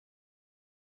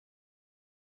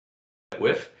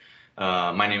with.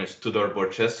 My name is Tudor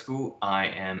Borcescu. I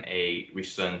am a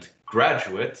recent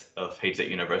graduate of HZ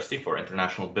University for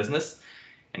International Business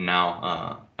and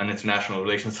now an International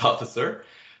Relations Officer.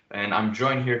 And I'm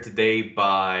joined here today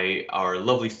by our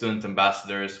lovely student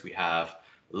ambassadors. We have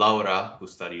Laura, who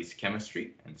studies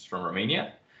chemistry and is from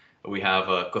Romania. We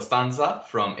have Costanza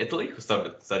from Italy, who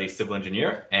studies civil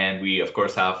engineer. And we, of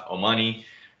course, have Omani,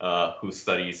 who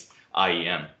studies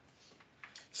IEM.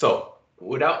 So,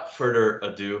 without further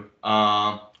ado,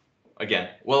 again,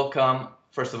 welcome.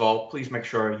 First of all, please make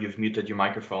sure you've muted your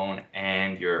microphone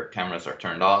and your cameras are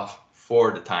turned off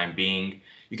for the time being.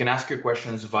 You can ask your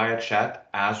questions via chat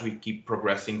as we keep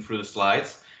progressing through the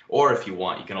slides, or if you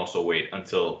want, you can also wait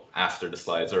until after the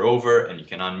slides are over and you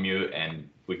can unmute and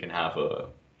we can have a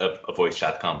voice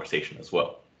chat conversation as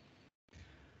well.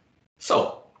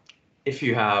 So, if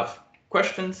you have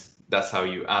questions, that's how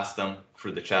you ask them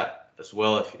through the chat as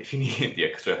well, if you need the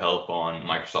extra help on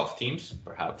Microsoft Teams,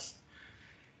 perhaps.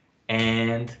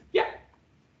 And yeah,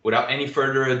 without any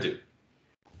further ado,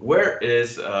 where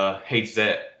is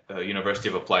HZ University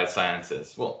of Applied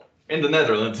Sciences? Well, in the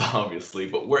Netherlands, obviously,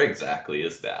 but where exactly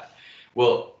is that?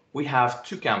 Well, we have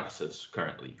two campuses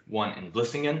currently, one in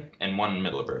Vlissingen and one in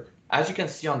Middelburg. As you can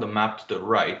see on the map to the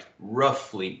right,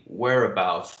 roughly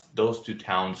whereabouts those two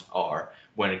towns are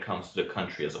when it comes to the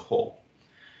country as a whole.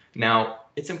 Now,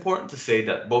 it's important to say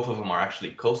that both of them are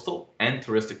actually coastal and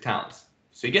touristic towns.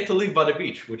 So you get to live by the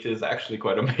beach, which is actually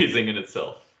quite amazing in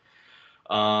itself.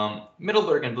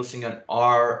 Middelburg and Vlissingen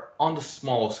are on the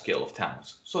small scale of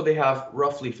towns, so they have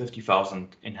roughly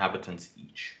 50,000 inhabitants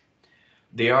each.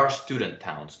 They are student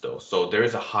towns though, so there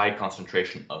is a high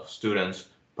concentration of students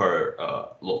per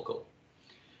local.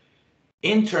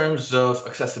 In terms of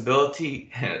accessibility,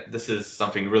 this is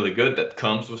something really good that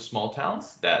comes with small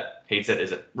towns, that HZ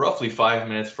is at roughly 5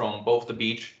 minutes from both the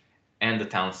beach and the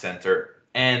town center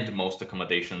and most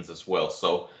accommodations as well.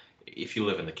 So if you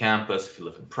live in the campus, if you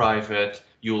live in private,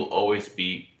 you'll always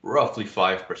be roughly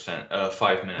 5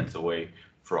 minutes away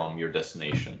from your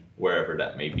destination, wherever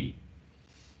that may be.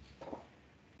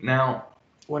 Now,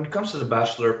 when it comes to the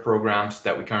bachelor programs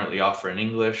that we currently offer in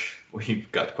English, we've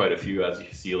got quite a few, as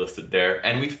you see listed there,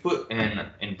 and we've put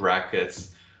in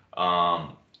brackets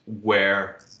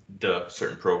where the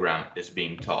certain program is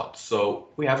being taught. So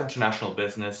we have international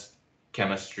business,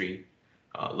 chemistry,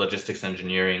 logistics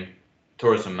engineering,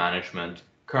 tourism management,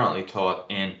 currently taught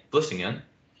in Vlissingen,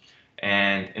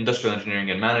 and industrial engineering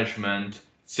and management,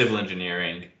 civil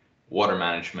engineering, water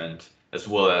management, as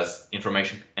well as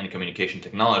information and communication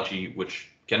technology, which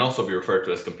can also be referred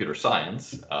to as computer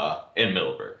science, in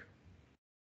Middelburg.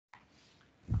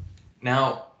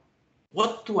 Now,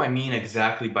 what do I mean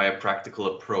exactly by a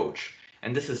practical approach?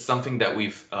 And this is something that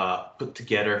we've put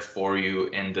together for you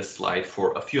in this slide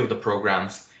for a few of the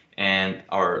programs, and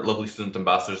our lovely student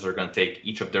ambassadors are going to take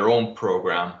each of their own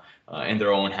program in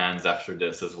their own hands after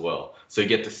this as well. So you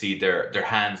get to see their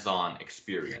hands-on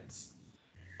experience.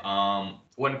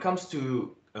 When it comes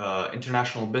to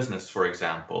international business, for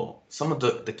example, some of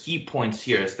the key points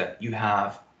here is that you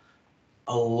have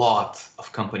a lot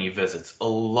of company visits, a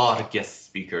lot of guest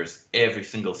speakers every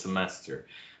single semester,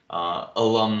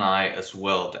 alumni as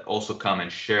well that also come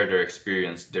and share their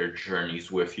experience, their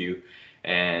journeys with you,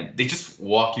 and they just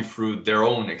walk you through their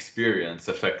own experience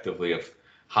effectively of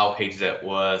how HZ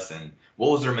was and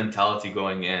what was their mentality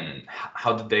going in and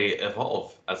how did they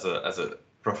evolve as a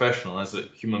professional, as a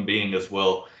human being as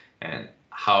well, and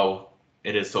how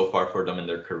it is so far for them in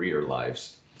their career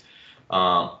lives.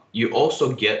 You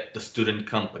also get the student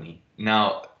company.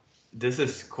 Now, this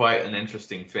is quite an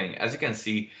interesting thing. As you can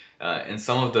see in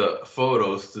some of the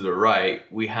photos to the right,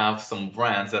 we have some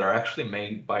brands that are actually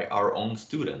made by our own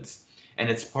students. And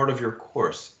it's part of your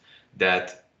course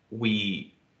that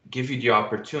we give you the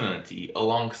opportunity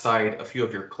alongside a few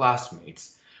of your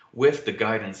classmates with the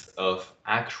guidance of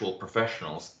actual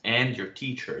professionals and your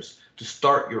teachers to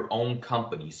start your own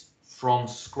companies from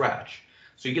scratch.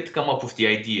 So you get to come up with the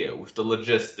idea, with the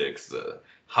logistics,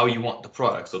 how you want the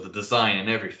product, so the design and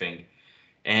everything.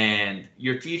 And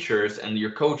your teachers and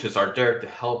your coaches are there to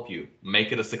help you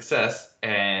make it a success.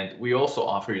 And we also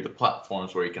offer you the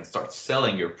platforms where you can start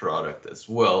selling your product as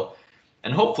well,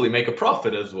 and hopefully make a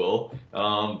profit as well.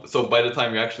 So by the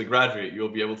time you actually graduate, you'll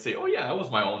be able to say, oh yeah, I was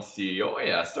my own CEO. Oh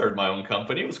yeah, I started my own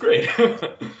company. It was great.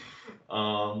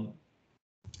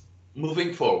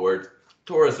 Moving forward,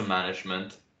 tourism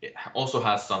management, it also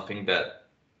has something that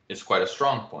is quite a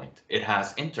strong point. It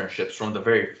has internships from the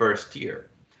very first year.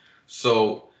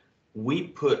 So we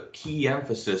put key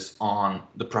emphasis on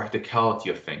the practicality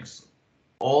of things.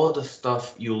 All the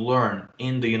stuff you learn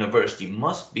in the university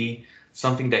must be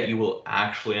something that you will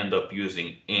actually end up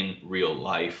using in real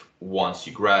life once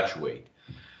you graduate.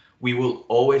 We will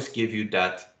always give you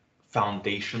that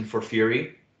foundation for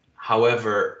theory.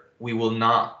 However, we will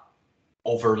not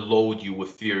overload you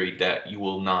with theory that you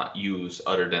will not use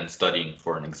other than studying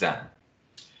for an exam.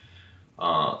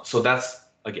 So that's,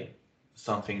 again,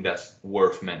 something that's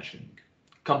worth mentioning.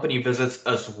 Company visits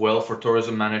as well for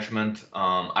tourism management.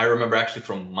 I remember actually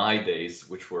from my days,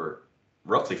 which were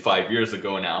roughly 5 years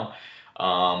ago now,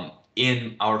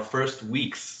 in our first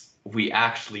weeks, we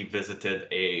actually visited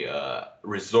a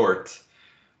resort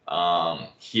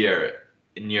here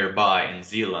nearby in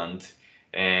Zealand.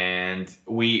 And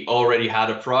we already had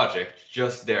a project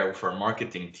just there with our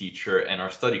marketing teacher and our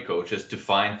study coaches to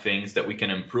find things that we can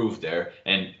improve there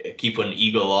and keep an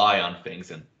eagle eye on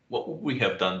things and what would we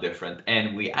have done different.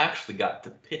 And we actually got to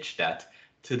pitch that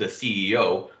to the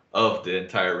CEO of the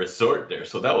entire resort there.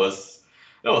 So that was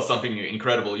something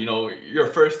incredible. You know, your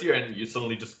first year and you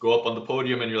suddenly just go up on the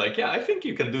podium and you're like, yeah, I think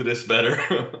you can do this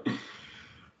better.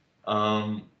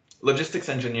 um, Logistics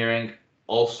engineering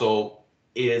also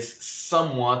is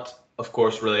somewhat, of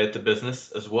course, related to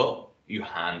business as well. You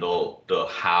handle the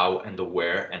how and the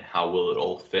where and how will it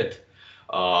all fit.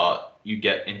 You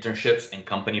get internships and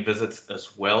company visits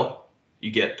as well.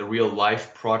 You get the real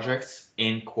life projects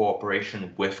in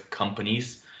cooperation with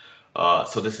companies.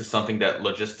 So this is something that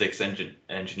logistics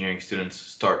engineering students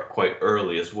start quite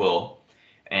early as well.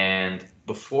 And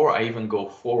before I even go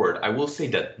forward, I will say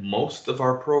that most of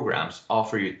our programs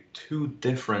offer you two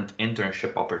different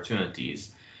internship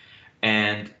opportunities.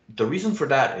 And the reason for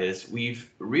that is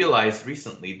we've realized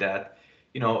recently that,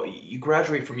 you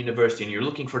graduate from university and you're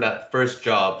looking for that first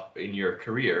job in your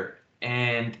career,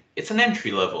 and it's an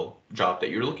entry level job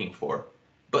that you're looking for,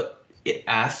 but it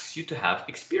asks you to have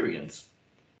experience.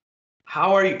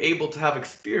 How are you able to have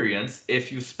experience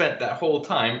if you spent that whole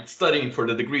time studying for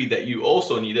the degree that you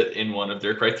also needed in one of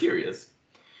their criterias?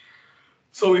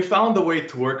 So we found a way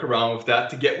to work around with that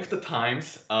to get with the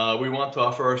times. We want to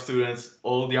offer our students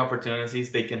all the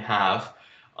opportunities they can have.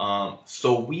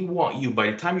 So we want you,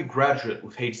 by the time you graduate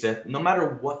with HZ, no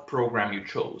matter what program you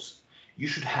chose, you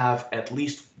should have at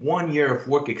least 1 year of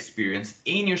work experience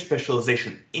in your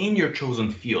specialization, in your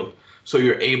chosen field, so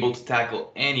you're able to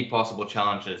tackle any possible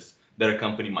challenges that a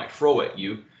company might throw at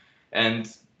you,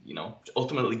 and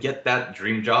ultimately get that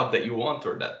dream job that you want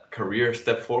or that career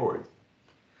step forward.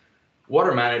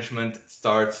 Water management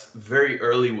starts very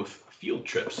early with field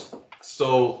trips.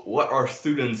 So what our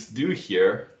students do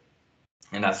here,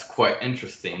 and that's quite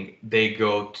interesting, they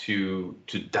go to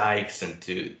dikes and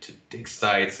to dig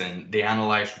sites and they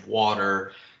analyze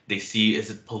water. They see, is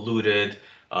it polluted?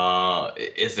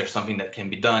 Is there something that can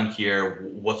be done here?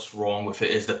 What's wrong with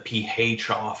it? Is the pH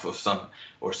off of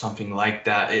or something like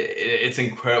that? It's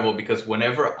incredible because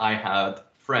whenever I had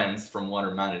friends from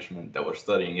water management that were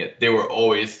studying it, they were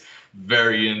always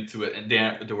very into it, and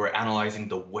they were analyzing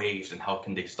the waves and how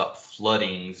can they stop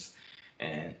floodings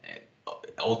and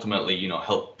ultimately,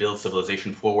 help build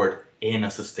civilization forward in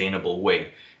a sustainable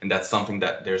way. And that's something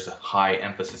that there's a high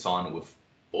emphasis on with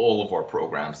all of our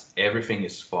programs. Everything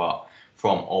is thought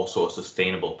from also a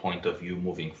sustainable point of view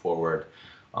moving forward.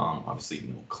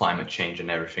 Obviously, climate change and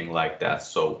everything like that.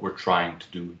 So we're trying to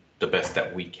do the best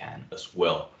that we can as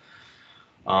well.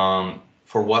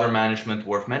 For water management,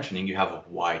 worth mentioning, you have a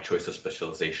wide choice of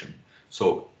specialization.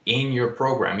 So in your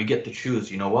program, you get to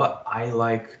choose, I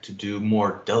like to do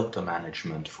more delta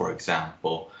management, for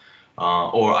example,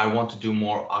 or I want to do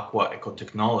more aqua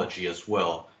ecotechnology as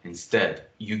well. Instead,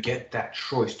 you get that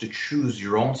choice to choose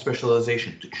your own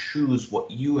specialization, to choose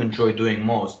what you enjoy doing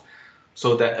most,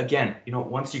 so that again,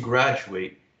 once you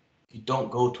graduate, you don't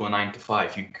go to a 9 to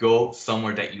 5, you go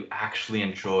somewhere that you actually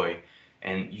enjoy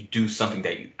and you do something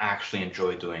that you actually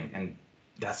enjoy doing, and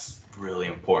that's really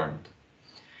important.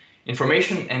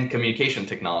 Information and communication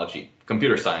technology,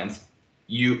 computer science,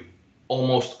 you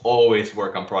almost always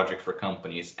work on projects for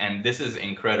companies, and this is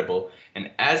incredible. And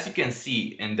as you can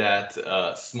see in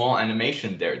that small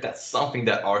animation there, that's something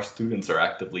that our students are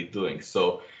actively doing.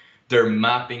 So they're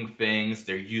mapping things,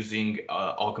 they're using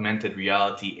augmented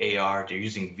reality, AR, they're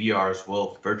using VR as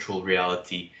well, virtual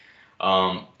reality.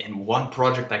 And one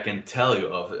project I can tell you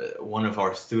of, one of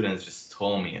our students just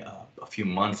told me a few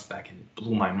months back, and it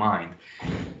blew my mind.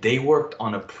 They worked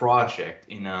on a project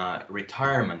in a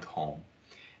retirement home.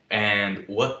 And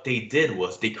what they did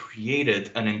was they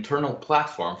created an internal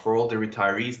platform for all the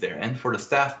retirees there and for the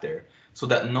staff there, so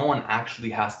that no one actually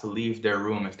has to leave their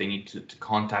room if they need to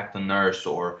contact a nurse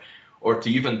or to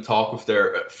even talk with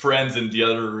their friends in the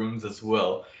other rooms as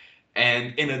well.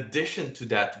 And in addition to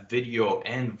that video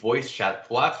and voice chat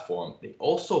platform, they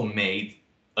also made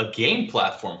a game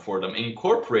platform for them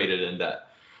incorporated in that,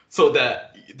 so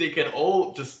that they can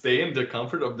all just stay in the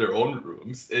comfort of their own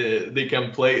rooms. They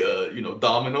can play,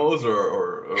 dominoes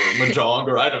or mahjong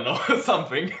or I don't know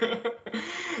something,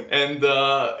 and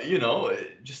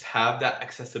just have that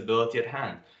accessibility at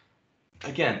hand.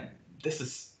 Again, this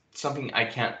is something I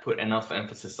can't put enough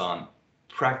emphasis on.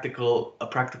 A practical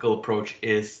approach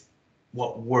is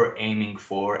what we're aiming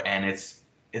for, and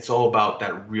it's all about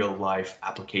that real life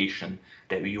application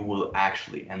that you will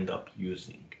actually end up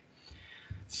using.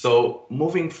 So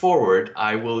moving forward,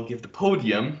 I will give the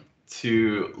podium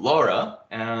to Laura.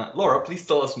 Laura, please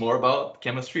tell us more about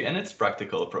chemistry and its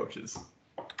practical approaches.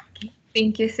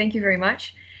 Thank you. Thank you very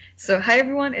much. So hi,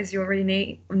 everyone. As you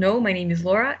already know, my name is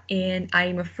Laura, and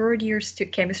I'm a third-year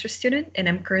chemistry student, and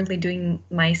I'm currently doing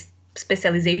my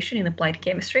specialization in applied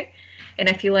chemistry. And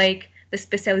I feel like the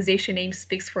specialization name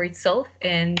speaks for itself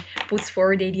and puts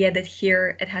forward the idea that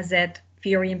here it has that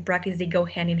theory and practice, they go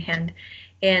hand in hand.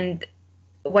 And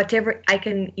whatever I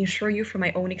can assure you from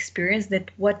my own experience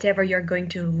that whatever you're going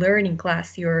to learn in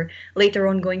class, you're later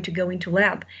on going to go into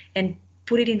lab and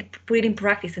put it in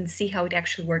practice and see how it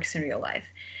actually works in real life.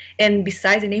 And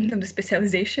besides the name of the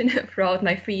specialization, throughout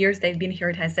my 3 years that I've been here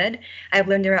at Hazed, I've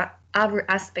learned there are other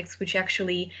aspects which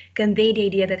actually convey the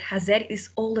idea that Hazed is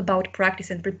all about practice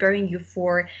and preparing you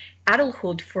for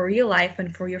adulthood, for real life,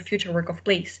 and for your future work of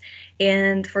place.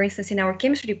 And for instance, in our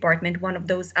chemistry department, one of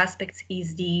those aspects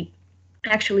is the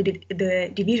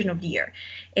division of the year.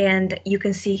 And you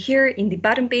can see here in the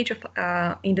bottom page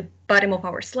in the bottom of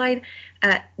our slide,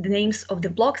 the names of the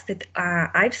blocks that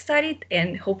I've studied,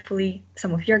 and hopefully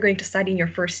some of you are going to study in your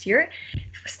first year,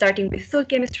 starting with food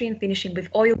chemistry and finishing with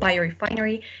oil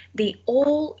biorefinery. They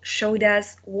all showed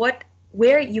us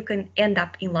where you can end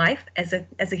up in life as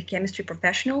a chemistry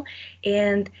professional.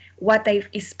 And what I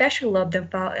especially loved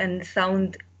and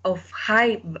found of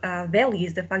high value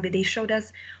is the fact that they showed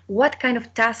us what kind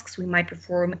of tasks we might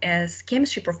perform as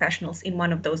chemistry professionals in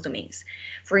one of those domains.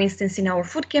 For instance, in our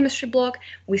food chemistry block,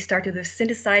 we started with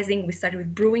synthesizing, we started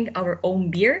with brewing our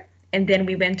own beer, and then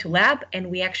we went to lab and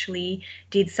we actually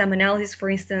did some analysis. For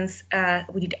instance,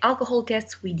 we did alcohol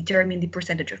tests, we determined the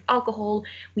percentage of alcohol,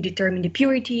 we determined the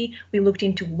purity, we looked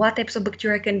into what types of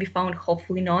bacteria can be found,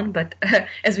 hopefully none, but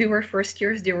as we were first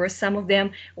years, there were some of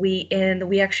them. We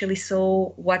actually saw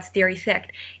what's their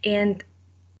effect. And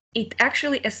it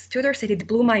actually, as Tudor said, it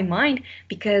blew my mind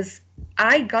because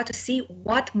I got to see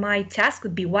what my task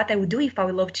would be, what I would do if I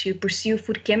would love to pursue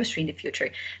food chemistry in the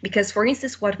future. Because, for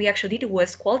instance, what we actually did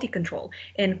was quality control,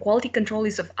 and quality control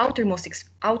is of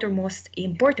outermost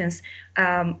importance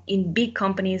in big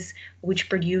companies which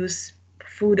produce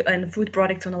food and food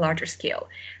products on a larger scale.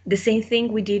 The same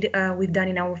thing we've done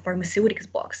in our pharmaceutics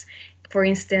blocks. For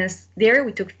instance, there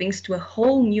we took things to a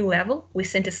whole new level. We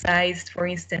synthesized, for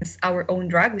instance, our own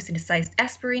drug. We synthesized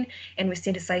aspirin, and we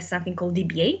synthesized something called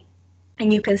DBA.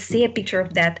 And you can see a picture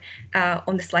of that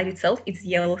on the slide itself. It's the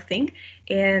yellow thing.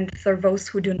 And for those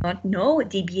who do not know,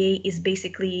 DBA is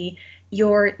basically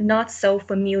your not so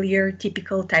familiar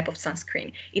typical type of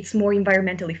sunscreen. It's more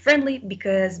environmentally friendly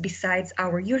because besides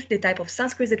the type of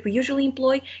sunscreens that we usually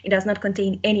employ, it does not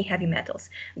contain any heavy metals.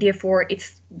 Therefore,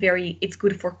 it's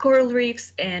good for coral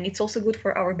reefs, and it's also good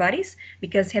for our bodies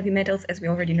because heavy metals, as we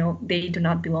already know, they do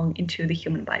not belong into the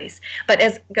human bodies.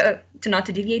 But not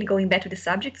to deviate, going back to the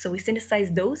subject, so we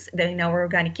synthesized those then in our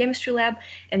organic chemistry lab,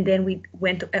 and then we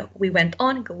went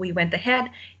ahead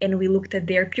and we looked at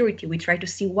their purity. We tried to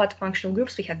see what functional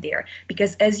groups we have there,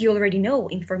 because as you already know,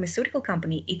 in pharmaceutical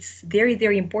company, it's very,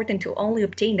 very important to only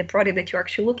obtain the product that you're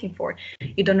actually looking for.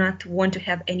 You do not want to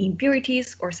have any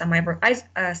impurities or some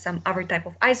other type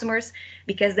of isomers,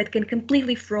 because that can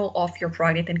completely throw off your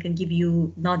product and can give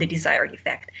you not the desired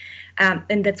effect.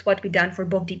 And that's what we done for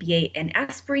both DBA and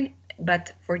aspirin.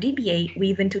 But for DBA, we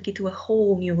even took it to a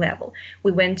whole new level.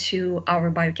 We went to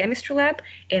our biochemistry lab,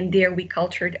 and there we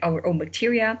cultured our own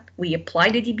bacteria. We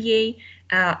applied the DBA,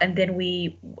 and then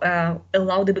we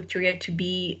allowed the bacteria to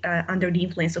be under the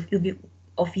influence of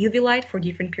UV light for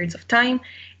different periods of time,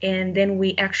 and then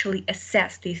we actually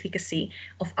assessed the efficacy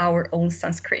of our own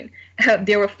sunscreen.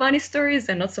 There were funny stories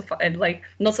and not so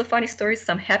funny stories,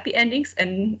 some happy endings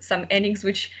and some endings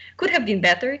which could have been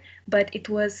better, but it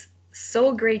was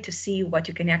so great to see what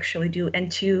you can actually do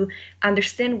and to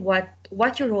understand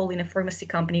what your role in a pharmacy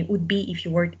company would be if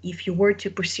you were to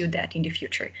pursue that in the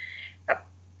future.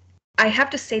 I have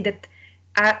to say that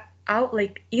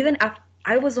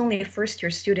I was only a first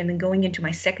year student and going into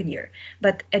my second year.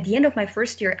 But at the end of my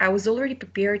first year, I was already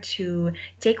prepared to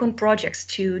take on projects,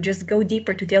 to just go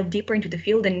deeper, to delve deeper into the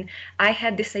field. And I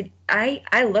had this,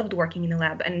 I loved working in the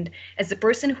lab. And as a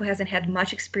person who hasn't had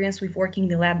much experience with working in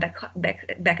the lab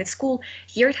back at school,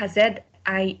 here at Hazed,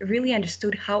 I really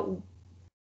understood how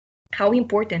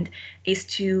important is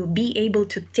to be able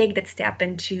to take that step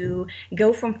and to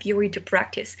go from theory to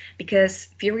practice, because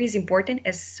theory is important.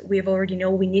 As we've already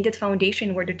know, we need that foundation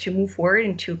in order to move forward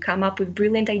and to come up with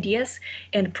brilliant ideas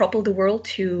and propel the world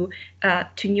to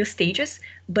new stages.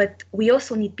 But we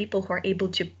also need people who are able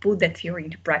to put that theory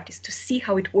into practice, to see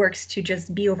how it works, to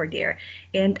just be over there.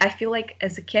 And I feel like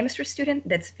as a chemistry student,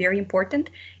 that's very important.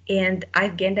 And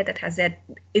I've gained that Hazed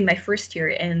in my first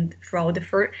year, and throughout the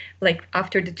first, like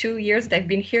after the 2 years that I've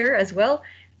been here as well,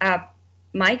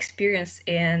 my experience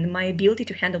and my ability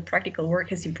to handle practical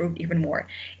work has improved even more.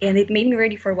 And it made me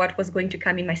ready for what was going to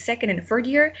come in my second and third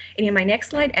year. And in my next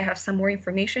slide, I have some more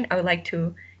information. I would like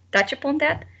to touch upon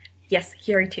that. Yes,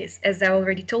 here it is. As I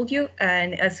already told you,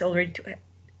 and as I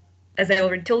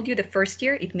already told you, the first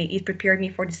year it prepared me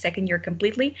for the second year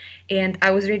completely, and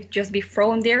I was ready to just be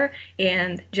thrown there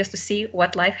and just to see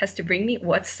what life has to bring me,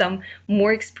 what some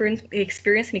more experience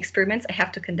and experiments I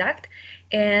have to conduct.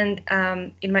 And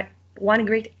in my one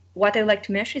great what I like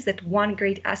to mention is that one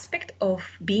great aspect of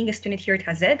being a student here at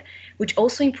Hazed, which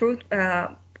also improved my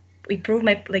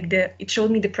it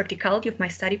showed me the practicality of my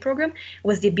study program,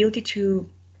 was the ability to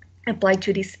applied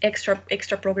to this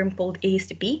extra program called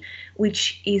ASTP,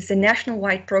 which is a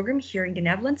national-wide program here in the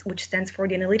Netherlands, which stands for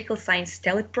the Analytical Science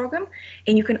TELIT program.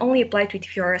 And you can only apply to it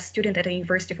if you're a student at a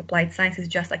University of Applied Sciences,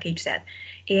 just like HZ.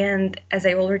 And as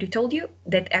I already told you,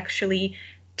 that actually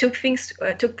took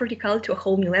practicality to a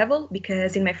whole new level,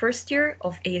 because in my first year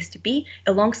of ASTP,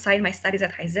 alongside my studies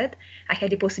at HZ, I had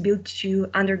the possibility to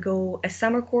undergo a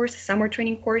summer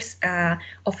training course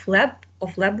of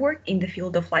lab work in the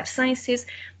field of life sciences.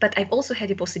 But I've also had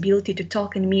the possibility to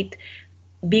talk and meet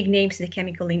big names in the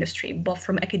chemical industry, both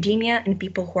from academia and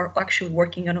people who are actually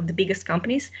working on one of the biggest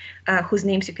companies, whose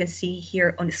names you can see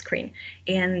here on the screen.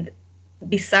 And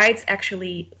besides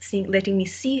actually letting me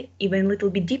see even a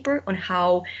little bit deeper on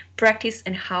how practice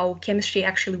and how chemistry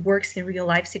actually works in real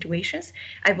life situations,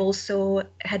 I've also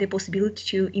had the possibility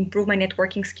to improve my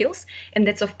networking skills. And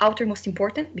that's of outermost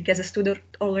important, because as student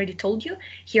already told you,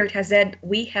 here at Hazed,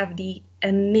 we have the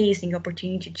amazing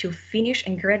opportunity to finish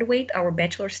and graduate our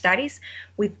bachelor studies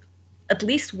with at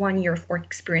least 1 year of work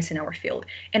experience in our field.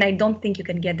 And I don't think you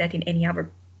can get that in any other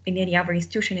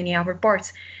institution, any other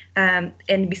parts.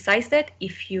 And besides that,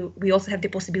 we also have the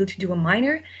possibility to do a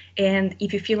minor. And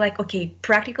if you feel like, okay,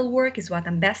 practical work is what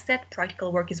I'm best at,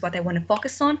 practical work is what I want to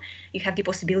focus on, you have the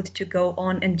possibility to go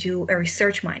on and do a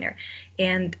research minor.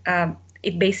 And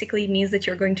it basically means that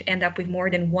you're going to end up with more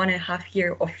than 1.5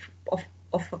 year of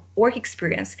work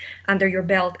experience under your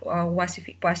belt once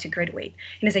you graduate.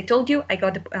 And as I told you, I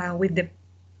got with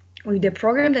the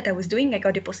program that I was doing, I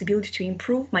got the possibility to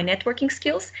improve my networking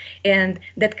skills, and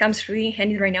that comes really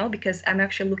handy right now, because I'm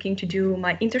actually looking to do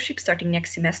my internship starting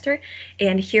next semester.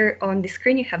 And here on the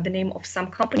screen, you have the name of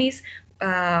some companies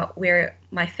where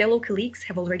my fellow colleagues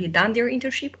have already done their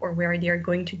internship, or where they are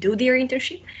going to do their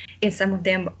internship. And some of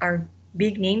them are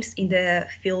big names in the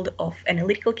field of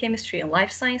analytical chemistry and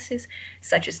life sciences,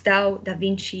 such as Dow, Da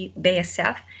Vinci,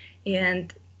 BASF.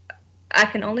 And I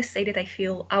can only say that I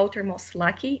feel outermost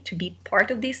lucky to be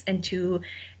part of this and to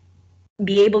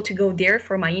be able to go there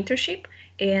for my internship,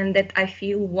 and that I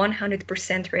feel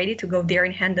 100% ready to go there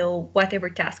and handle whatever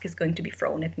task is going to be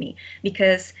thrown at me.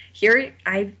 Because here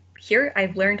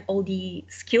I've learned all the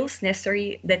skills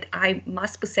necessary that I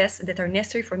must possess, that are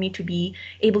necessary for me to be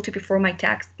able to perform my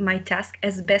task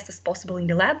as best as possible in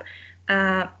the lab.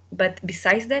 But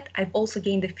besides that, I've also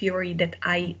gained the theory that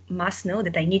I must know,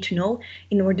 that I need to know,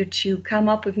 in order to come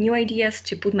up with new ideas,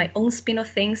 to put my own spin on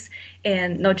things,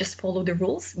 and not just follow the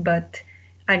rules, but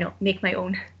make my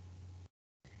own.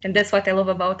 And that's what I love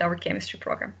about our chemistry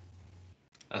program.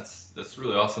 That's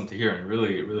really awesome to hear, and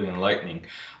really, really enlightening.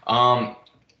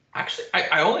 Actually,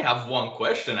 I only have one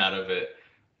question out of it.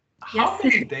 How Yes.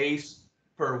 many days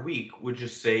per week would you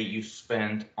say you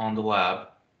spend on the lab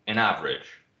in average?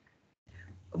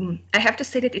 I have to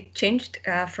say that it changed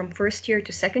from first year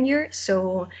to second year.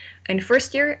 So in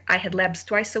first year, I had labs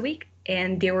twice a week,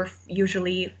 and they were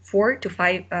usually 4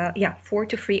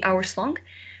 to 3 hours long.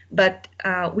 But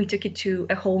we took it to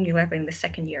a whole new level in the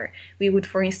second year. We would,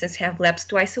 for instance, have labs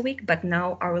twice a week, but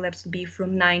now our labs would be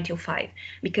from 9 till 5,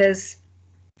 because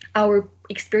our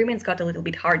experiments got a little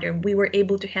bit harder. We were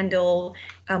able to handle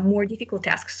more difficult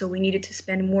tasks, so we needed to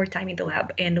spend more time in the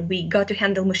lab, and we got to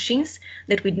handle machines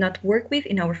that we did not work with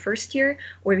in our first year,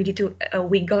 or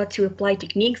we got to apply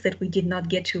techniques that we did not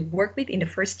get to work with in the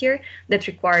first year that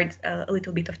required a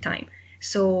little bit of time.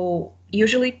 So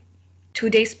usually 2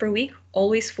 days per week,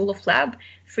 always full of lab,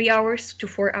 3 hours to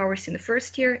 4 hours in the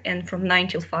first year, and from 9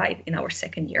 till 5 in our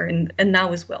second year, and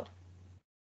now as well.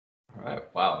 All right.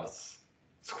 Wow, it's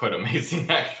quite amazing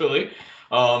actually.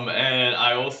 And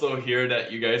I also hear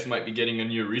that you guys might be getting a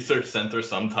new research center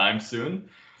sometime soon.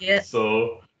 Yeah.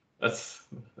 So that's,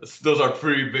 those are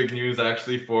pretty big news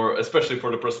actually for especially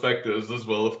for the perspectives as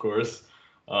well, of course.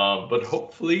 But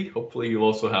hopefully you'll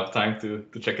also have time to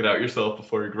check it out yourself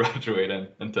before you graduate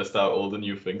and test out all the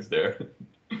new things there.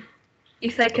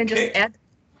 If I can just Okay. add,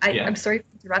 I'm Yeah. sorry for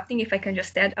interrupting. If I can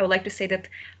just add, I would like to say that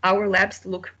our labs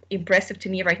look impressive to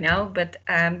me right now, but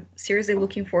I'm seriously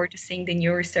looking forward to seeing the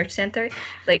new research center.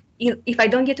 Like, if I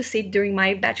don't get to see it during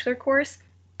my bachelor course,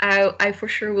 I for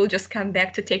sure will just come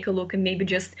back to take a look and maybe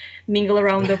just mingle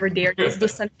around over there, just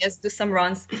do some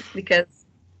runs, because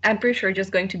I'm pretty sure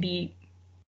just going to be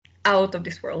out of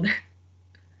this world.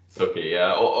 It's okay,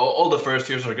 yeah. All the first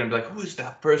years are gonna be like, who is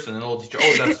that person? And all the teacher,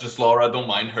 oh, that's just Laura. Don't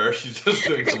mind her. She's just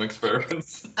doing some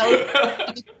experiments.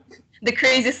 I'll, the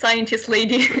crazy scientist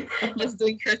lady just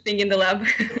doing her thing in the lab.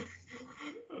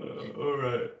 All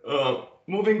right.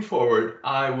 Moving forward,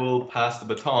 I will pass the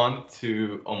baton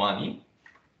to Omani.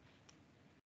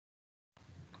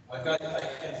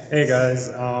 Hey guys,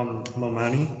 I'm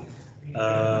Amani.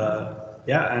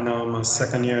 Yeah, and I'm a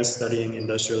second year studying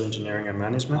industrial engineering and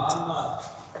management.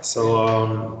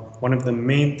 So one of the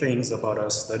main things about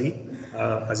our study,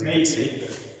 as you can see,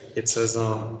 it says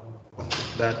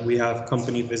that we have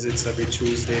company visits every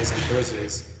Tuesdays and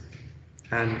Thursdays,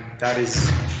 and that is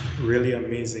really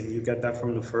amazing. You get that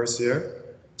from the first year.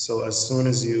 So as soon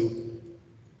as you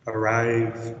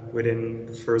arrive within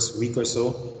the first week or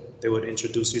so, they would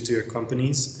introduce you to your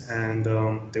companies and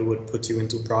they would put you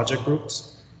into project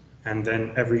groups. And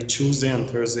then every Tuesday and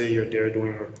Thursday, you're there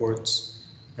doing reports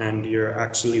and you're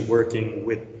actually working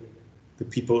with the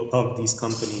people of these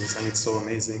companies, and it's so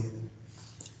amazing.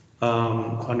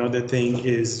 Another thing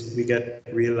is we get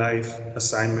real life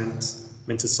assignments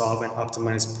meant to solve and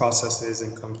optimize processes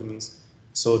in companies.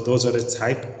 So those are the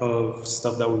type of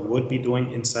stuff that we would be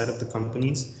doing inside of the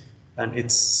companies. And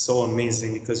it's so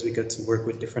amazing because we get to work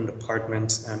with different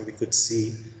departments and we could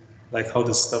see like how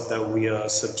the stuff that we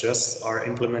suggest are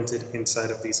implemented inside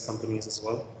of these companies as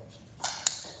well.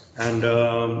 And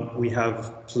we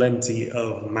have plenty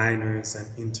of minors and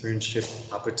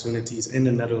internship opportunities in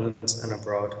the Netherlands and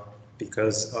abroad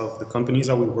because of the companies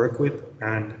that we work with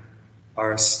and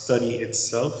our study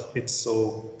itself. It's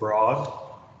so broad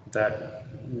that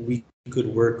we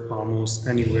could work almost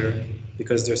anywhere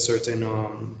because there's certain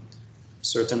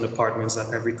departments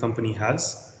that every company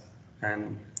has,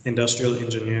 and industrial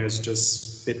engineers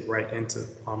just fit right into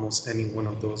almost any one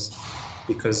of those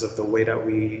because of the way that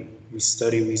we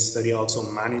study. We study also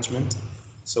management,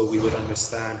 so we would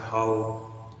understand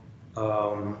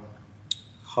um,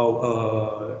 how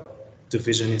a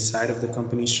division inside of the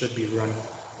company should be run.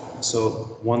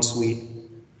 So once we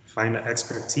find the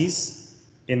expertise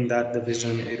in that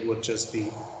division, it would just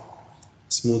be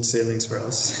smooth sailings for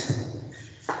us.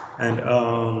 And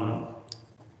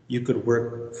you could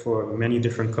work for many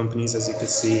different companies, as you could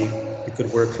see. You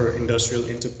could work for industrial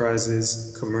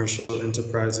enterprises, commercial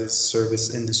enterprises,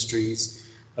 service industries,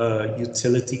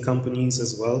 utility companies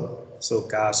as well. So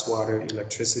gas, water,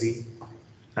 electricity,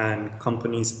 and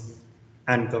companies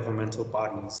and governmental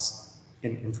bodies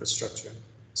in infrastructure.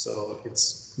 So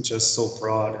it's just so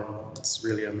broad and it's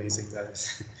really amazing,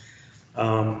 guys.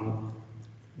 um,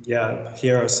 yeah,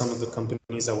 here are some of the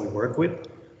companies that we work with,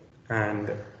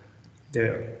 and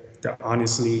they're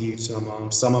honestly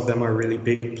some of them are really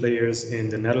big players in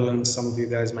the Netherlands. Some of you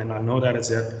guys might not know that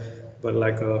as yet, but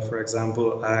like for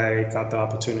example, I got the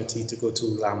opportunity to go to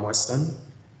Lam Weston,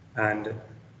 and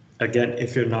again,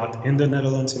 if you're not in the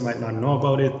Netherlands, you might not know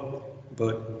about it,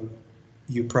 but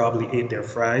you probably ate their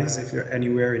fries if you're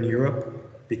anywhere in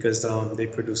Europe because they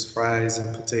produce fries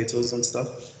and potatoes and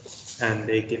stuff, and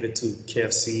they give it to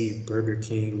KFC, Burger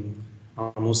King,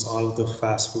 almost all of the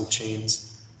fast food chains.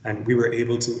 And we were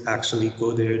able to actually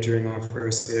go there during our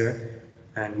first year,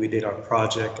 and we did our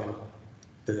project,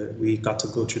 and we got to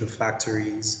go through the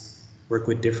factories, work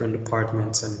with different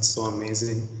departments, and it's so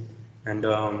amazing. And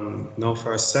now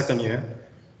for our second year,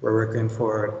 we're working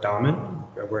for Damen.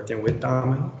 We're working with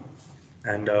Damen,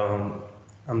 and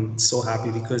I'm so happy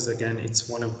because again, it's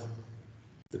one of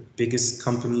the biggest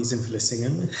companies in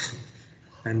Vlissingen.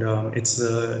 and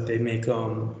they make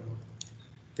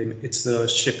it's a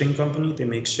shipping company. They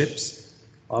make ships,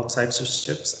 all types of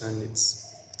ships, and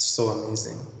it's so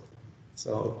amazing.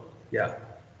 So yeah,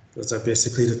 those are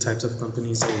basically the types of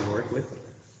companies that we work with.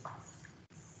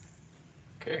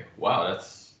 Okay, wow,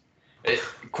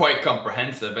 quite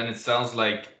comprehensive, and it sounds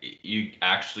like you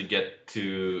actually get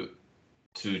to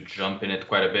jump in it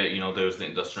quite a bit. You know, there's the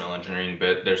industrial engineering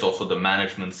bit. There's also the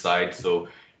management side. So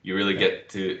you really get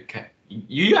to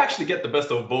you actually get the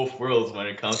best of both worlds when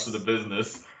it comes to the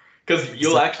business, because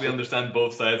you'll actually Exactly. understand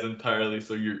both sides entirely.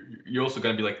 So you're also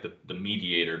gonna be like the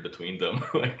mediator between them.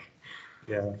 Like,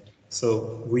 Yeah.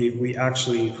 So we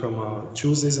actually from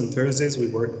Tuesdays and Thursdays we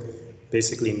work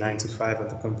basically 9 to 5 at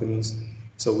the companies.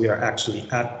 So we are actually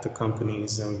at the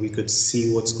companies and we could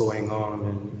see what's going on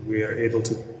and we are able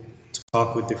to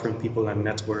talk with different people and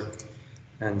network.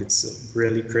 And it's a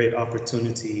really great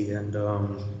opportunity. And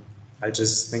I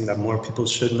just think that more people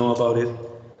should know about it.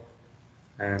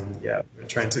 And yeah, we're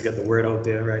trying to get the word out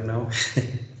there right now.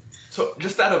 so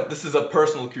just out of this is a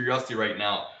personal curiosity right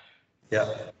now. Yeah.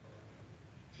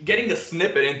 Getting a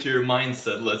snippet into your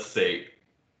mindset, let's say,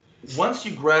 once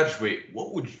you graduate,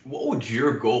 what would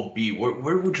your goal be?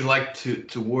 Where would you like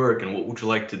to work, and what would you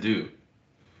like to do?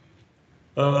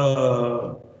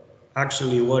 Uh,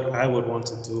 Actually, what I would want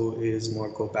to do is more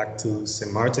go back to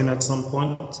St. Martin at some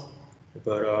point.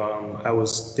 But I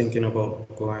was thinking about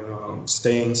going,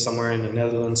 staying somewhere in the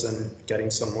Netherlands and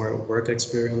getting some more work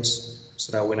experience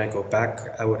so that when I go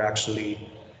back, I would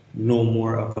actually know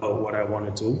more about what I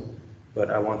want to do. But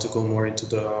I want to go more into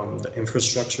the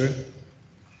infrastructure.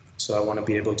 So I want to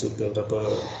be able to build up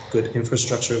a good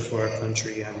infrastructure for our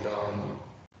country and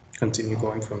continue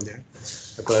going from there.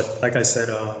 But like I said,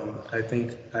 I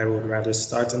think I would rather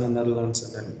start in the Netherlands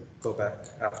and then go back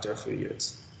after a few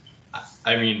years.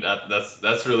 I mean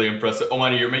that's really impressive.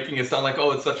 Omani, you're making it sound like,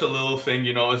 oh, it's such a little thing,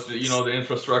 you know, it's, you know, the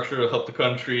infrastructure to help the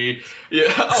country.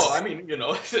 Yeah. Oh, I mean, you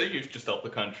know, you just help the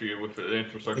country with the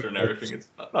infrastructure and everything. It's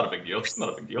not a big deal. Not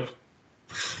a big deal.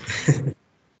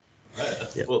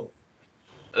 Right. Yeah. Well,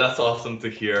 that's awesome to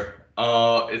hear.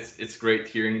 It's great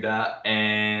hearing that.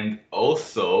 And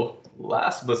also,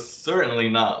 last but certainly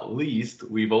not least,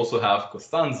 we've also have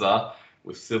Costanza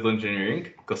with civil engineering.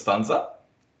 Costanza.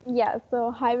 Yeah,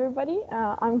 so hi everybody.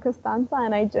 I'm Costanza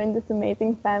and I joined this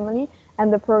amazing family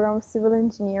and the program of civil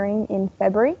engineering in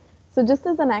February. So just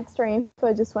as an extra info,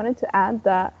 I just wanted to add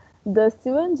that the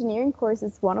civil engineering course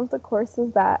is one of the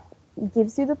courses that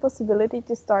gives you the possibility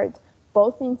to start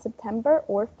both in September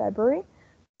or February.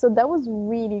 So that was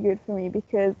really good for me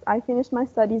because I finished my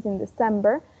studies in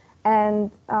December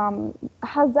and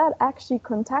Hazad actually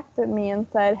contacted me and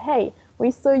said, hey,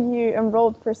 we saw you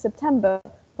enrolled for September,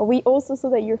 but we also saw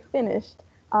that you're finished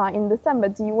in December.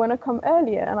 Do you want to come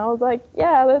earlier? And I was like,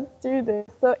 yeah, let's do this.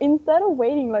 So instead of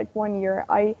waiting like 1 year,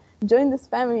 I joined this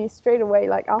family straight away,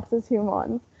 like after 2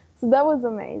 months. So that was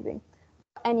amazing.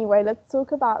 Anyway, let's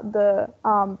talk about the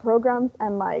programs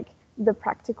and like the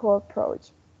practical approach.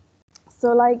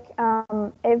 So like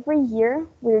every year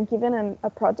we're given a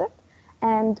project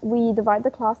and we divide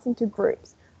the class into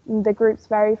groups. The groups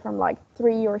vary from like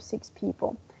 3 or 6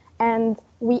 people. And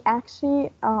we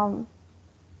actually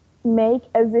make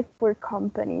as if we're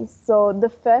companies. So the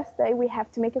first day we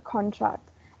have to make a contract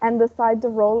and decide the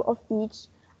role of each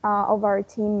of our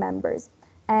team members.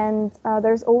 And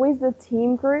there's always the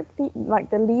team group, like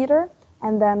the leader,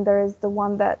 and then there's the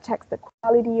one that checks the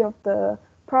quality of the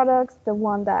products, the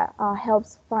one that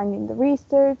helps finding the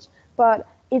research. But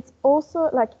it's also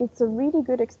like it's a really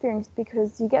good experience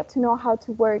because you get to know how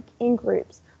to work in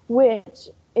groups, which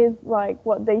is like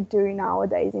what they do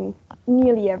nowadays in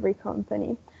nearly every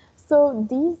company. So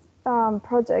these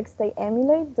projects, they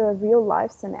emulate the real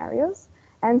life scenarios.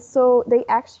 And so they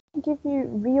actually give you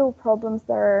real problems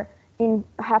that are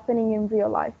happening in real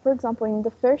life. For example, in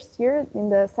the first year, in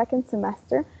the second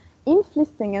semester, in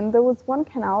Vlissingen, there was one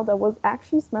canal that was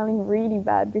actually smelling really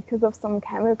bad because of some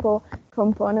chemical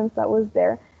components that was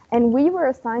there. And we were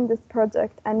assigned this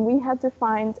project and we had to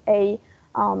find a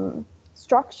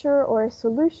structure or a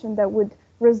solution that would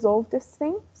resolve this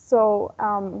thing. So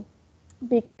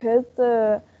because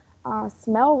the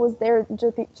smell was there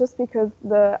just because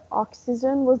the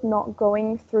oxygen was not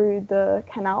going through the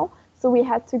canal. So we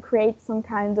had to create some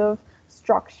kind of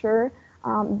structure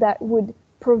that would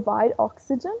provide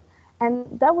oxygen. And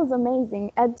that was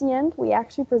amazing. At the end, we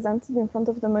actually presented in front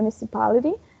of the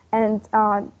municipality, and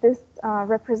this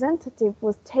representative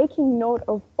was taking note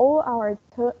of all our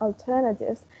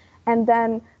alternatives. And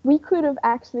then we could have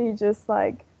actually just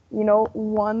like, you know,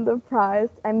 won the prize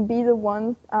and be the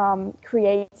ones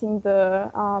creating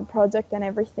the project and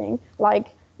everything.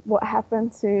 Like what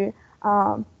happened to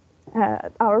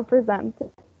our presenter.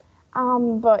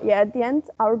 But yeah, at the end,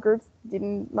 our groups they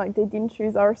didn't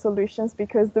choose our solutions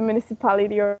because the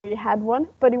municipality already had one,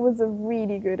 but it was a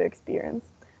really good experience.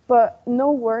 But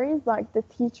no worries, like the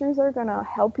teachers are gonna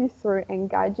help you through and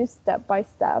guide you step by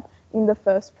step in the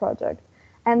first project.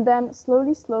 And then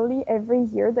slowly, every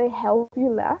year they help you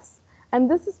less. And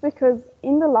this is because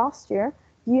in the last year,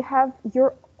 you have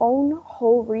your own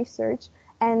whole research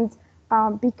and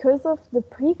because of the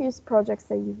previous projects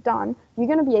that you've done, you're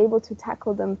going to be able to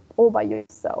tackle them all by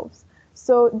yourselves.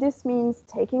 So this means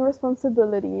taking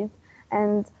responsibilities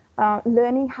and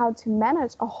learning how to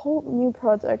manage a whole new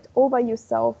project all by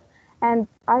yourself. And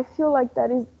I feel like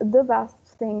that is the best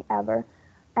thing ever.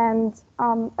 And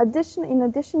in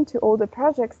addition to all the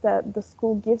projects that the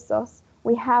school gives us,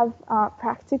 we have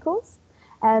practicals.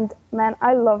 And man,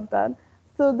 I love that.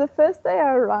 So the first day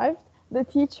I arrived, the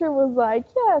teacher was like,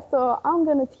 yeah, so I'm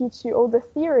going to teach you all the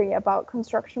theory about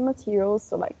construction materials,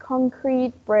 so like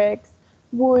concrete, bricks,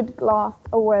 wood, glass,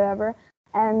 or whatever.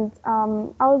 And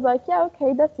I was like, yeah,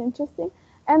 okay, that's interesting.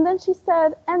 And then she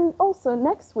said, and also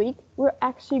next week, we're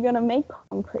actually going to make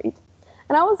concrete.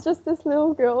 And I was just this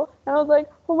little girl, and I was like,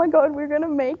 oh my God, we're going to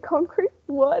make concrete?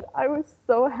 What? I was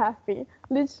so happy.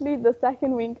 Literally, the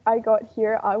second week I got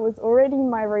here, I was already in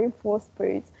my reinforced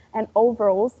boots and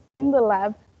overalls in the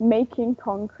lab making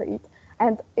concrete,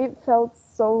 and it felt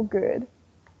so good.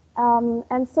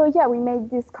 And so, yeah, we made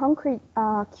these concrete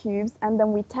cubes, and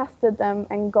then we tested them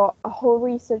and got a whole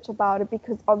research about it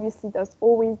because obviously there's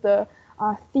always the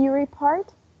theory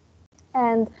part.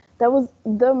 And that was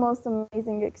the most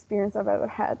amazing experience I've ever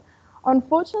had.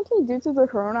 Unfortunately, due to the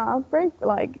corona outbreak,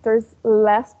 like there's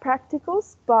less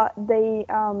practicals, but they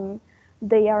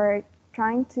are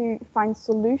trying to find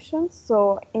solutions.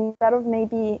 So instead of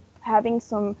maybe having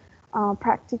some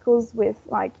practicals with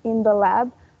like in the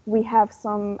lab, we have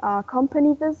some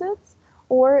company visits,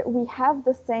 or we have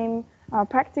the same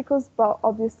practicals, but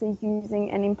obviously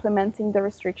using and implementing the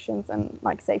restrictions and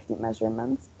like safety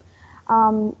measurements.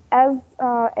 As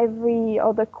every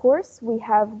other course, we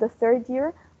have the third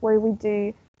year where we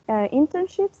do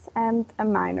internships and a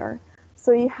minor.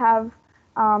 So you have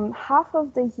half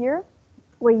of the year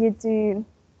where you do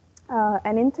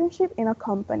an internship in a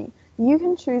company. You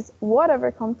can choose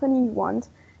whatever company you want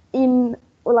in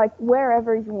like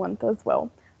wherever you want as well.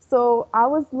 So I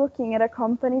was looking at a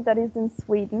company that is in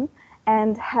Sweden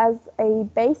and has a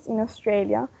base in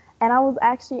Australia, and I was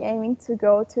actually aiming to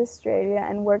go to Australia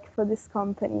and work for this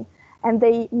company. And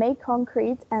they make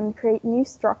concrete and create new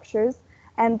structures,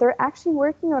 and they're actually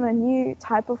working on a new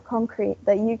type of concrete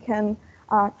that you can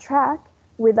track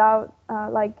without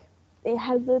like it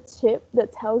has a chip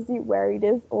that tells you where it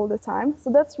is all the time. So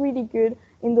that's really good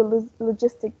in the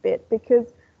logistic bit,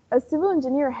 because a civil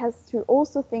engineer has to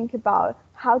also think about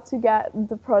how to get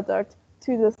the product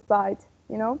to the site,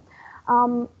 you know.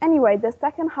 Anyway, the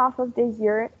second half of the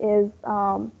year is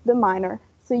the minor.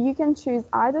 So you can choose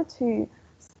either to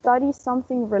study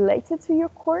something related to your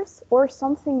course or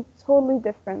something totally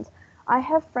different. I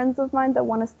have friends of mine that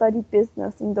want to study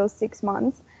business in those 6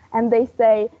 months, and they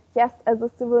say, yes, as a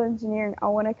civil engineer, I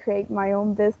want to create my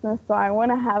own business, so I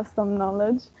want to have some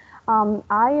knowledge.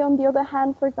 I, on the other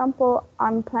hand, for example,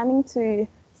 I'm planning to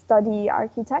study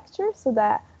architecture so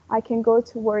that I can go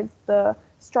towards the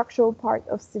structural part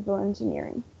of civil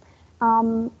engineering.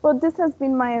 But this has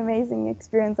been my amazing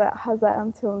experience at Haza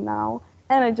until now,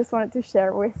 and I just wanted to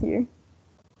share with you.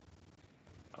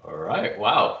 All right.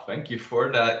 Wow. Thank you for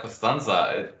that,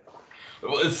 Costanza.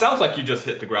 It sounds like you just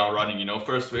hit the ground running,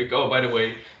 first week. Oh, by the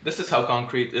way, this is how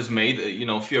concrete is made,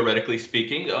 theoretically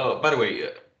speaking. By the way,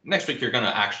 next week you're going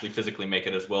to actually physically make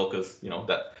it as well, because,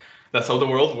 that's how the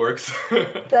world works.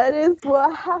 That is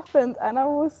what happened, and I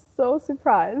was so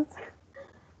surprised.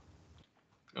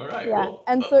 All right. Yeah, Well,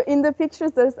 and so in the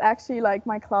pictures, there's actually like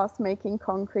my class making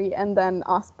concrete and then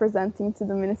us presenting to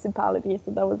the municipality,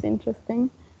 so that was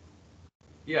interesting.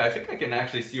 yeah, I think I can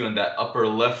actually see you in that upper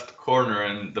left corner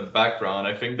in the background.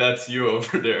 I think that's you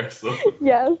over there. So.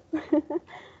 Yes.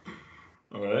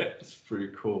 All right, that's pretty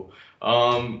cool.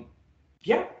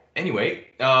 Yeah. Anyway,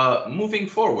 moving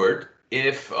forward,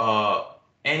 if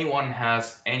anyone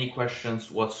has any questions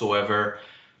whatsoever,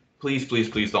 please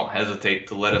don't hesitate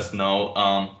to let us know.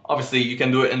 Obviously, you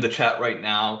can do it in the chat right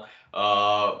now.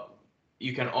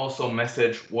 You can also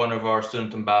message one of our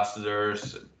student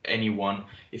ambassadors, anyone.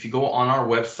 If you go on our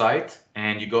website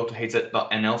and you go to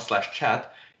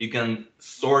hz.nl/chat, you can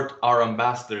sort our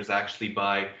ambassadors actually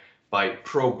by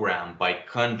program, by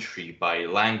country, by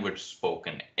language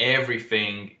spoken,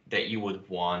 everything that you would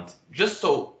want, just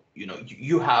so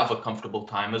you have a comfortable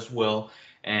time as well.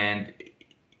 And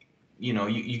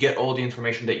you get all the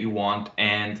information that you want,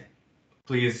 and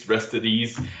please rest at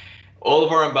ease. All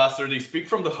of our ambassadors, they speak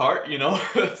from the heart,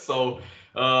 so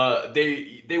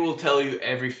they will tell you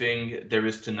everything there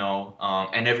is to know,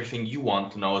 and everything you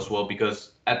want to know as well,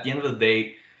 because at the end of the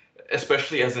day,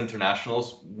 especially as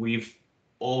internationals, we've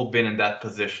all been in that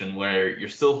position where you're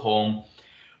still home.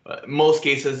 Most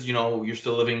cases, you're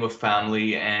still living with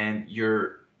family and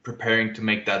you're preparing to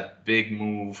make that big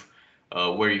move,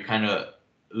 where you kind of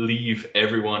leave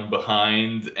everyone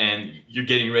behind and you're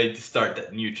getting ready to start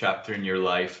that new chapter in your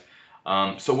life.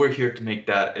 So we're here to make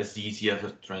that as easy as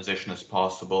a transition as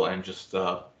possible and just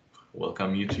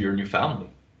welcome you to your new family.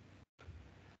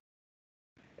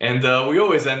 And we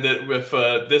always end it with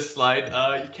this slide.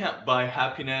 You can't buy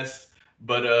happiness,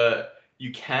 but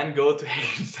you can go to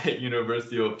Hagen State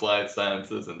University of Applied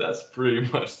Sciences, and that's pretty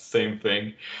much the same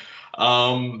thing.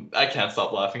 I can't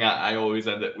stop laughing. I always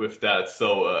end it with that.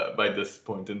 So by this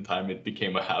point in time, it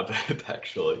became a habit,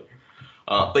 actually.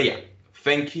 But yeah,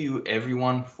 thank you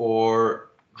everyone for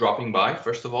dropping by,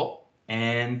 first of all.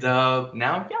 And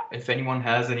now, yeah, if anyone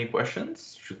has any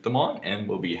questions, shoot them on, and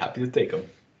we'll be happy to take them.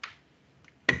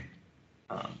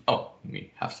 Oh, we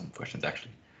have some questions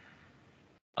actually.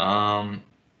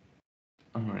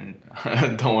 All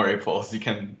right. Don't worry, Paul. You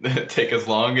can take as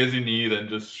long as you need and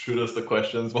just shoot us the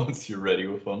questions once you're ready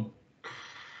with them.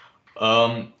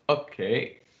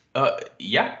 Okay.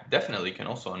 Yeah, definitely. You can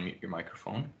also unmute your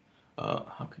microphone.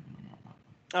 How can?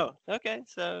 Oh, okay.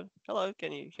 So, hello.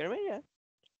 Can you hear me? Yeah.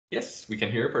 Yes, we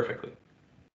can hear it perfectly.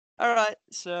 All right.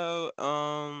 So,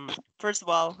 first of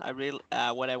all,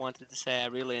 what I wanted to say, I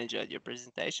really enjoyed your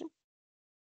presentation.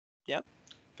 Yep.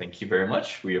 Thank you very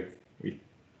much. We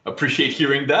appreciate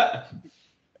hearing that.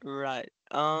 Right.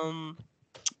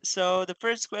 So the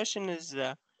first question is,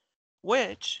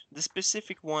 which the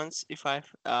specific ones, if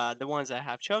the ones I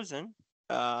have chosen,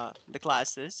 the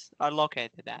classes are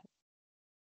located at?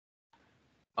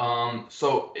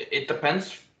 So it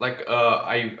depends. Like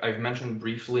I've mentioned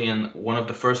briefly in one of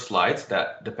the first slides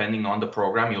that depending on the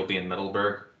program, you'll be in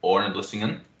Middleburg or in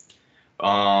Vlissingen.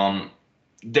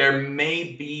 There may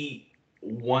be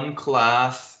one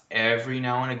class every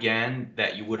now and again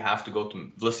that you would have to go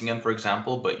to Vlissingen, for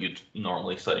example, but you'd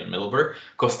normally study in Middleburg.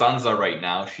 Costanza right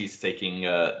now, she's taking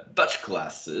Dutch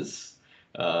classes.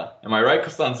 Am I right,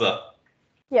 Costanza?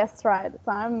 Yes, right.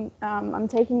 So I'm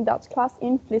taking Dutch class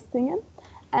in Vlissingen.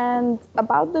 And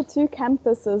about the two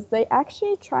campuses, they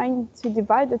actually trying to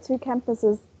divide the two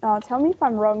campuses. Tell me if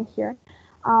I'm wrong here.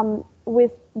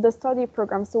 With the study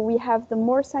program, so we have the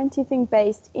more scientific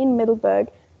based in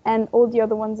Middleburg, and all the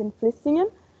other ones in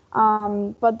Vlissingen.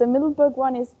 But the Middleburg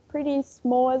one is pretty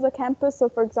small as a campus. So,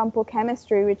 for example,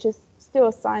 chemistry, which is still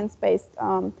a science-based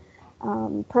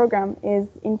program, is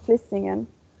in Vlissingen.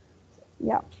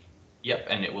 Yeah. Yep,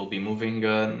 and it will be moving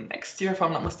next year, if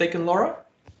I'm not mistaken, Laura?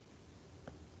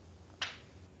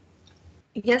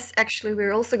 Yes, actually,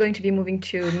 we're also going to be moving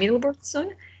to Middleburg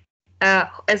soon.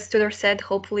 As Tudor said,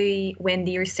 hopefully when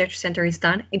the research center is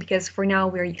done, because for now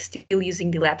we're still using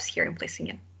the labs here in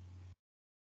Vlissingen.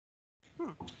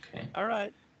 Okay. All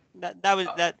right. That was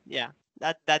that. Yeah.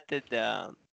 That did.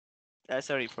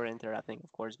 Sorry for interrupting,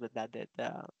 of course, but that did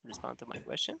respond to my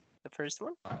question, the first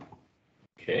one.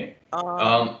 Okay.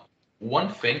 One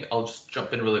thing, I'll just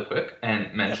jump in really quick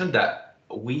and mention that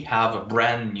we have a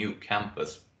brand new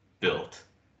campus built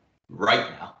right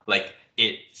now. Like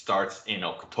it starts in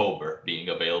October being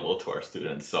available to our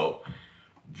students. So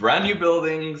brand new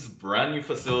buildings, brand new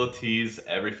facilities,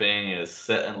 everything is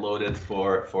set and loaded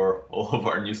for all of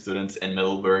our new students in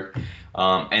Middleburg.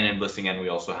 And in Vlissingen, we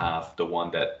also have the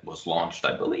one that was launched,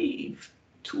 I believe,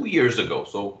 2 years ago.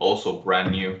 So also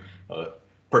brand new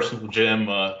personal gym,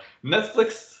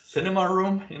 Netflix cinema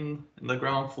room in the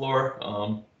ground floor.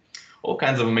 All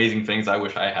kinds of amazing things I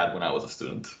wish I had when I was a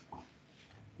student.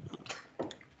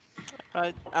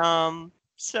 Right.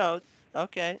 So,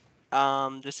 okay.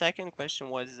 The second question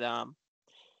was,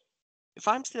 if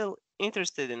I'm still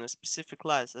interested in a specific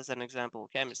class, as an example,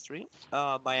 chemistry,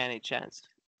 by any chance,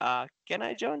 can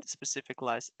I join the specific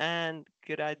class, and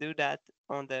could I do that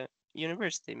on the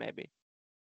university, maybe?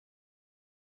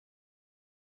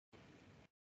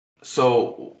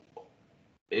 So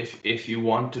if you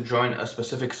want to join a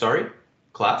specific,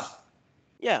 class?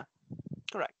 Yeah,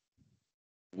 correct.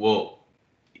 Well,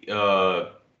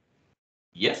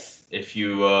 yes. If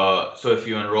you if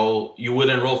you enroll, you would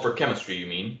enroll for chemistry, you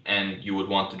mean, and you would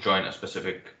want to join a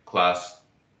specific class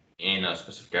in a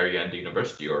specific area in the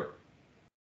university, or?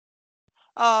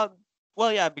 Uh,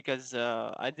 well, yeah, because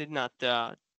I did not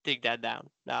take that down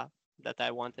that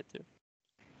I wanted to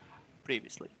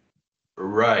previously.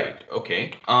 Right.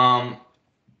 Okay.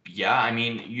 Yeah, I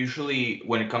mean, usually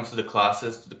when it comes to the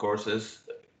classes, to the courses,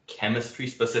 chemistry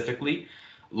specifically,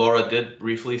 Laura did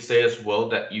briefly say as well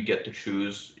that you get to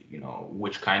choose,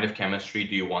 which kind of chemistry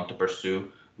do you want to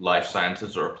pursue, life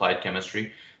sciences or applied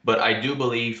chemistry. But I do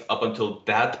believe up until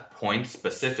that point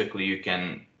specifically, you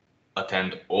can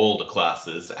attend all the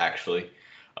classes actually.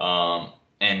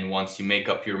 And once you make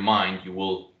up your mind, you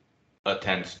will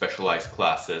attend specialized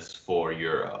classes for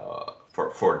your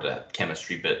for that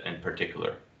chemistry bit in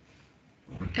particular.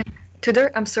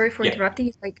 Tudor, I'm sorry for Yeah,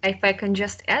 interrupting. If I can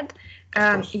just add,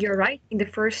 of course. you're right. In the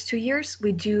first 2 years,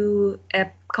 we do a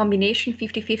combination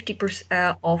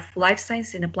 50-50 of life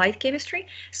science and applied chemistry.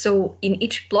 So in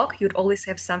each block, you'd always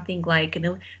have something like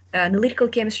an analytical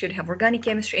chemistry, you'd have organic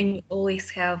chemistry, and you always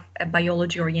have a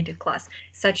biology-oriented class,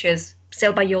 such as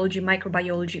cell biology,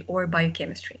 microbiology, or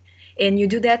biochemistry. And you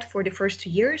do that for the first 2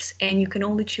 years, and you can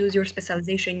only choose your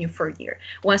specialization in your third year,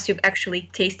 once you've actually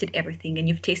tasted everything and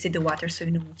you've tasted the water, so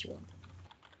you know what you want.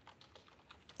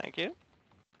 Thank you.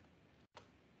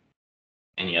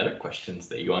 Any other questions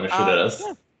that you want to shoot at us?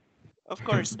 Yeah, of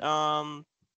course. I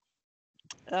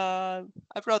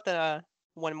brought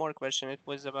one more question. It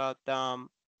was about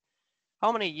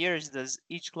how many years does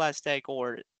each class take,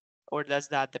 or does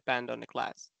that depend on the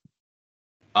class?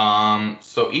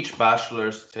 So each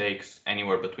bachelor's takes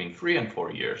anywhere between 3 and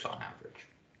 4 years on average.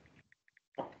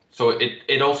 So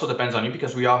it also depends on you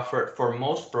because we offer, for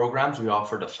most programs, we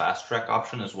offer the fast track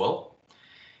option as well.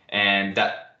 And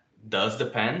that does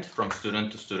depend from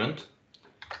student to student.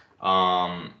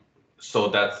 So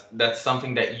that's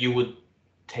something that you would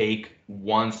take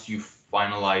once you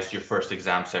finalize your first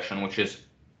exam session, which is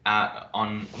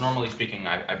normally speaking,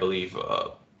 I believe,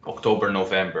 October,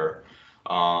 November.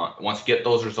 Once you get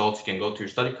those results, you can go to your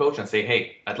study coach and say,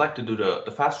 hey, I'd like to do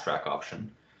the fast track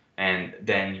option. And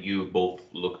then you both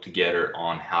look together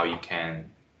on how you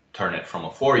can turn it from a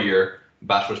 4-year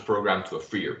bachelor's program to a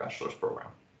 3-year bachelor's program.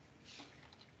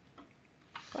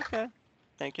 Okay,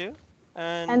 thank you.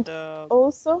 And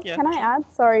also, yeah, can I sure. add,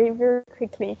 sorry, very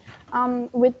quickly,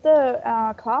 with the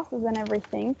classes and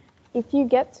everything, if you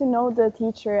get to know the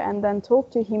teacher and then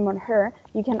talk to him or her,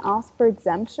 you can ask for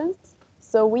exemptions.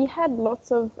 So we had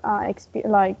lots of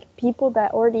people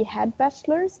that already had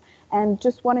bachelors and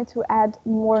just wanted to add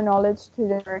more knowledge to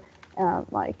their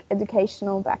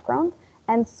educational background.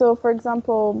 And so, for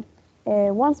example,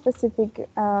 one specific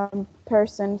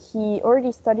person, he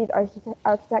already studied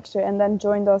architecture and then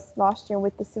joined us last year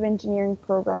with the civil engineering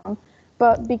program.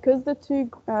 But because the two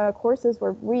courses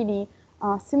were really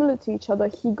similar to each other,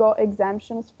 he got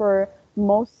exemptions for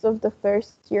most of the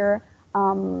first year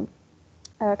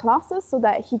classes so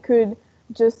that he could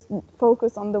just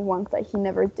focus on the ones that he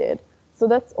never did. So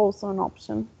that's also an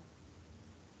option.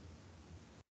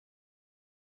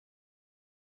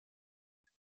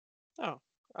 Oh,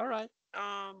 all right.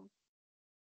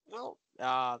 Well,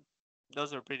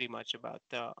 those are pretty much about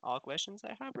all questions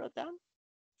I have wrote down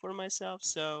for myself.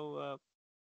 So,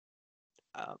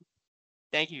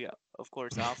 thank you, of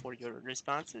course, for your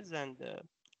responses. And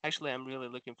actually, I'm really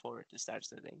looking forward to start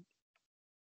studying.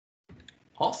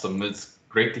 Awesome. It's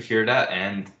great to hear that,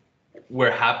 and we're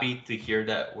happy to hear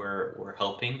that we're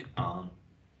helping.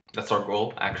 That's our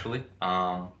goal, actually.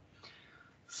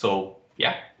 So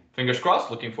yeah, fingers crossed.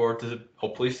 Looking forward to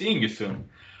hopefully seeing you soon.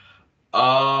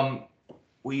 Um,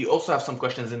 we also have some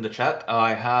questions in the chat.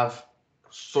 I have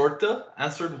sorta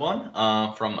answered one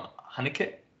from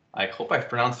Haneke. I hope I've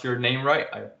pronounced your name right.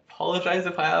 I apologize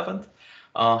if I haven't.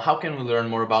 How can we learn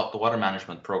more about the water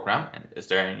management program? And is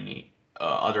there any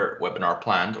other webinar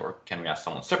planned, or can we ask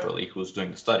someone separately who's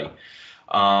doing the study?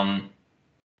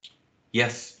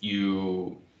 Yes,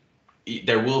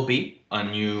 there will be a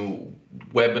new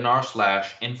webinar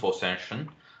 / info session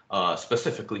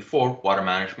specifically for water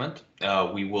management.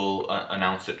 We will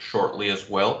announce it shortly as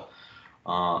well,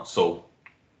 so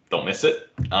don't miss it.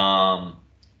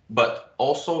 But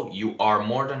also, you are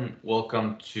more than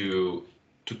welcome to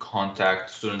contact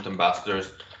student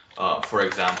ambassadors. For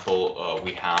example,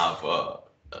 we have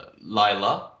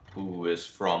Lila, who is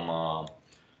from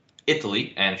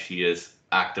Italy, and she is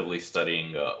actively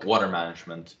studying water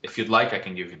management. If you'd like, I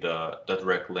can give you the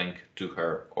direct link to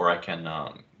her, or I can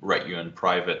write you in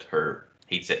private her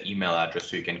HZ email address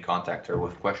so you can contact her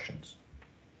with questions.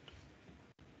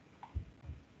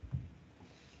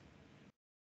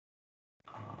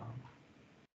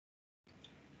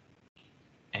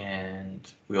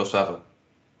 And we also have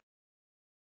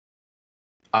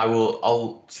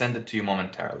I'll send it to you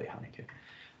momentarily, Hanneke.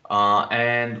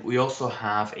 And we also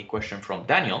have a question from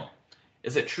Daniel.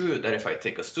 Is it true that if I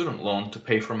take a student loan to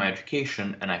pay for my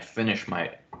education and I finish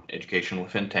my education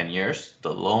within 10 years,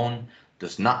 the loan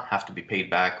does not have to be paid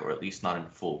back, or at least not in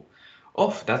full?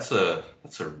 Oh, that's a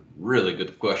really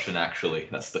good question, actually.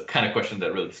 That's the kind of question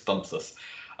that really stumps us.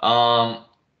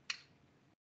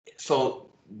 So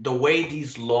the way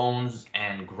these loans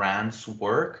and grants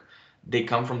work, they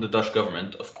come from the Dutch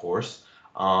government, of course.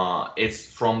 It's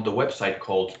from the website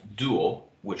called Duo,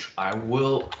 which I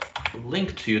will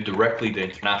link to you directly, the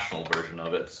international version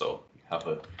of it, so you have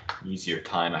an easier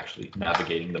time actually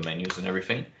navigating the menus and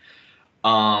everything.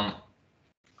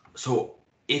 So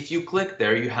if you click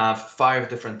there, you have 5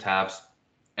 different tabs,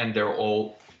 and they're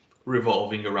all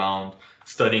revolving around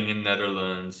studying in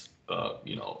Netherlands,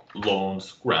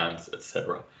 loans, grants,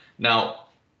 etc. Now,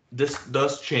 this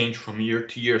does change from year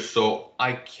to year, so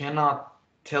I cannot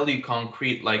tell you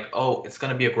concrete like, oh, it's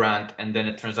going to be a grant, and then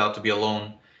it turns out to be a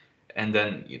loan, and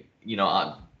then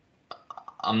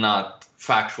I'm not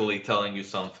factually telling you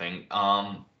something.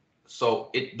 So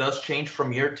it does change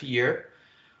from year to year.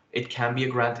 It can be a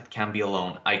grant, it can be a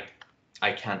loan. I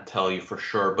can't tell you for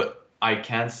sure, but I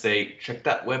can say check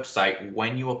that website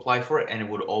when you apply for it, and it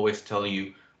would always tell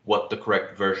you what the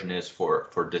correct version is for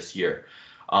this year.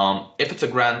 If it's a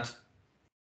grant,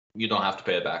 you don't have to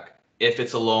pay it back. If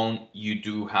it's a loan, you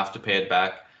do have to pay it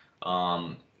back.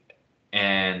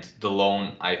 And the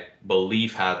loan, I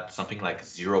believe, had something like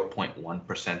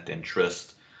 0.1%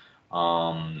 interest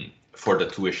for the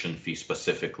tuition fee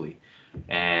specifically.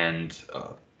 And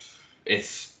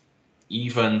it's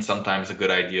even sometimes a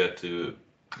good idea to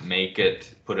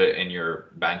put it in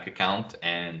your bank account,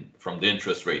 and from the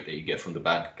interest rate that you get from the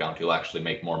bank account, you'll actually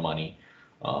make more money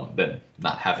than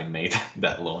not having made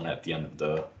that loan at the end of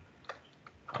the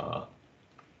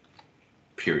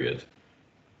period.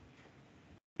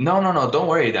 No, don't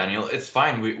worry, Daniel. It's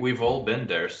fine. We've all been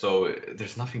there, so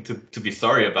there's nothing to be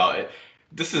sorry about. It.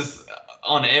 This is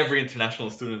on every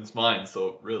international student's mind,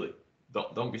 so really,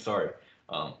 don't be sorry.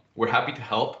 We're happy to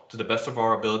help to the best of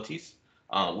our abilities.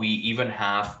 We even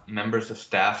have members of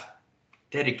staff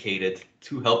dedicated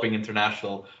to helping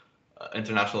international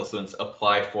students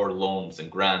apply for loans and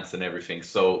grants and everything.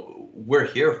 So we're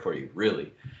here for you,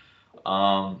 really.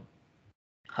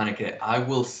 Hanneke, I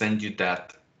will send you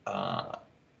that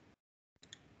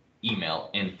email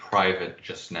in private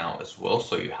just now as well,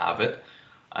 so you have it.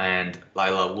 And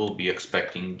Lila will be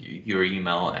expecting your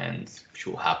email, and she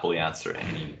will happily answer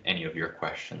any of your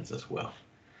questions as well.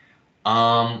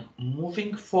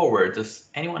 Moving forward, does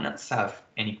anyone else have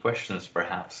any questions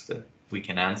perhaps that we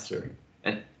can answer?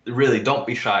 And really, don't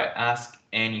be shy. Ask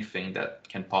anything that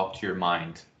can pop to your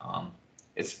mind.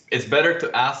 It's better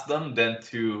to ask them than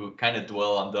to kind of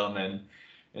dwell on them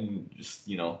and just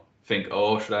think,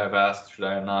 oh, should I have asked? Should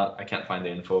I have not? I can't find the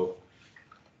info.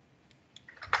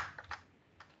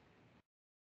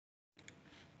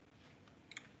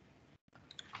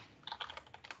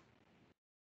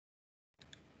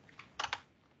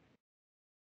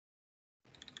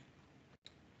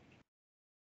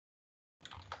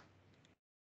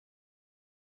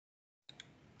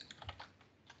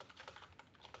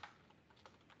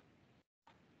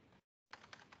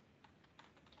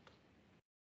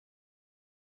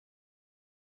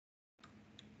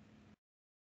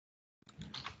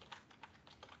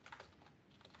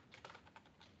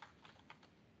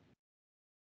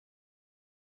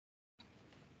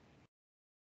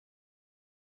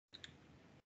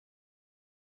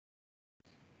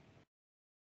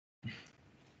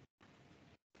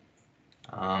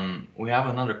 We have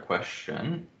another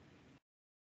question.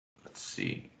 Let's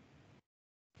see.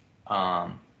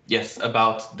 Yes,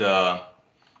 about the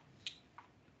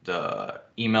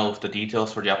email with the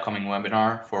details for the upcoming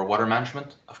webinar for water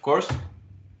management. Of course,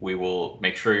 we will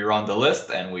make sure you're on the list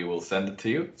and we will send it to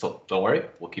you. So don't worry,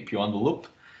 we'll keep you on the loop.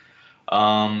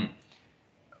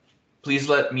 Please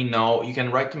let me know. You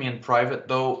can write to me in private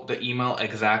though, the email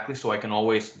exactly, so I can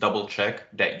always double check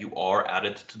that you are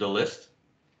added to the list.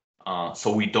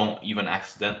 So we don't even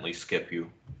accidentally skip you.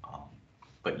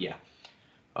 But yeah.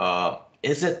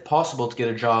 Is it possible to get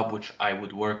a job which I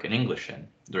would work in English in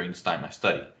during this time I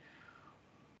study?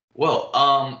 Well,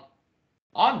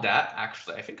 on that,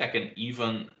 actually, I think I can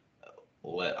even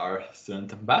let our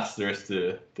student ambassadors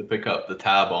to pick up the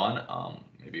tab on.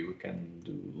 Maybe we can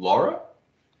do Laura?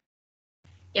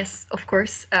 Yes, of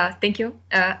course. Thank you.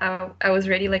 I was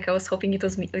ready, like I was hoping it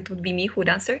would be me who would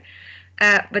answer.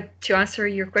 But to answer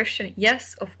your question,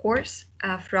 yes, of course.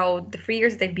 Throughout the 3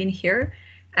 years that I've been here,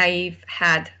 I've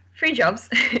had 3 jobs,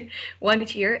 one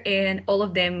each year, and all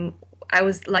of them I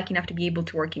was lucky enough to be able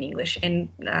to work in English. And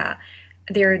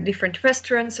there are different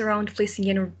restaurants around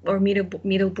Vlissingen or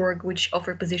Middelburg which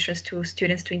offer positions to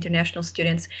students, to international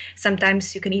students.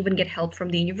 Sometimes you can even get help from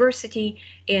the university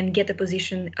and get a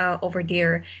position over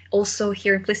there. Also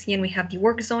here in Vlissingen we have the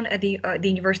work zone at the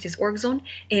university's work zone,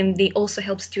 and they also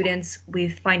help students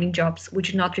with finding jobs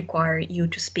which do not require you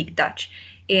to speak Dutch.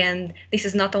 And this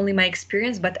is not only my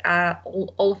experience, but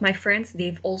all of my friends,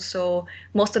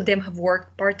 most of them have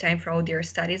worked part-time throughout their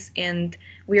studies, and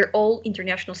we're all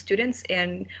international students,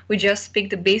 and we just speak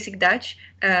the basic Dutch,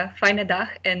 fijne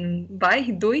dag and bye,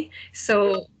 doei.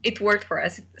 So it worked for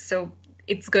us. So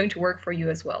it's going to work for you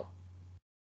as well.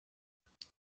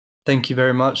 Thank you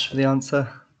very much for the answer.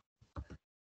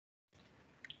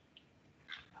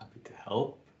 Happy to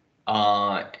help.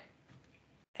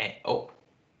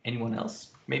 Anyone else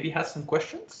maybe has some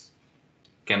questions?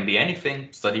 Can be anything.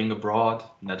 Studying abroad,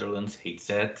 Netherlands,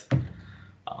 HZ.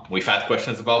 We've had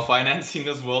questions about financing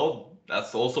as well.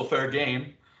 That's also fair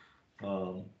game.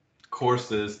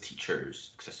 Courses,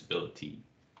 teachers, accessibility,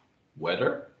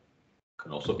 weather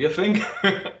can also be a thing.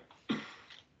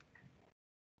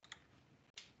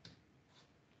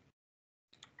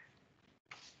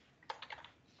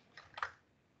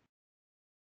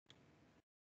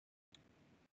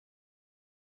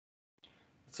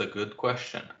 It's a good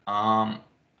question.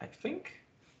 I think,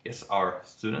 yes, our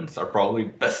students are probably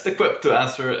best equipped to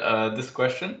answer this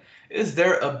question. Is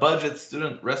there a budget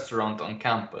student restaurant on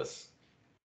campus?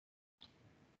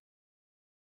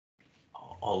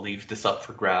 I'll leave this up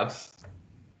for grabs.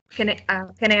 Can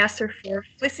I answer for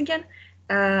Vlissingen?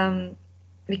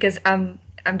 Because I'm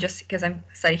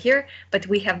studying here, but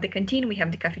we have the canteen, we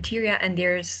have the cafeteria, and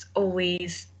there's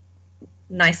always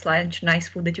nice lunch, nice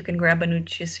food that you can grab and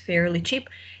which is fairly cheap.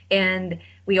 And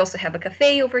we also have a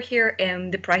cafe over here,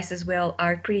 and the prices as well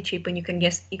are pretty cheap, and you can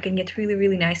get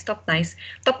really nice,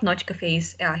 top-notch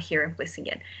cafes here in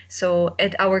Vlissingen. So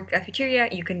at our cafeteria,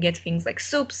 you can get things like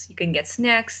soups, you can get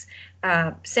snacks,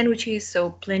 sandwiches,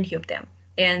 so plenty of them.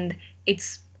 And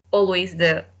it's always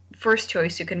the first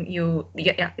choice.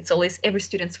 It's always every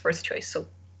student's first choice. So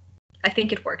I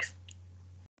think it works.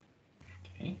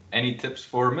 Okay. Any tips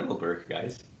for Middelburg,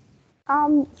 guys?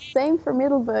 Same for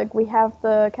Middelburg. We have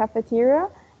the cafeteria,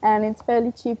 and it's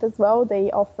fairly cheap as well.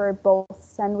 They offer both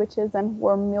sandwiches and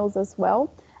warm meals as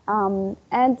well.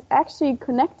 And actually,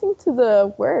 connecting to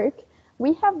the work,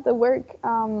 we have the work,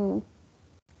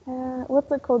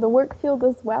 what's it called, the work field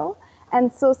as well.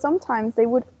 And so sometimes they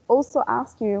would also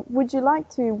ask you, would you like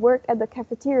to work at the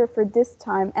cafeteria for this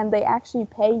time? And they actually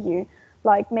pay you.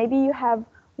 Like maybe you have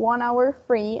 1 hour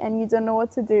free and you don't know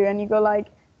what to do, and you go like,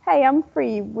 hey, I'm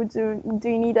free, do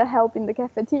you need a help in the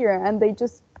cafeteria? And they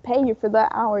just pay you for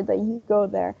that hour that you go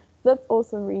there. That's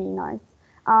also really nice.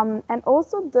 And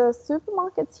also the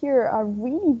supermarkets here are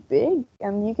really big,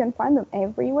 and you can find them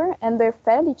everywhere, and they're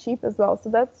fairly cheap as well. So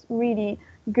that's really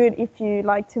good if you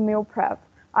like to meal prep.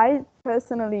 I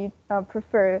personally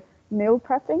prefer meal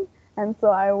prepping, and so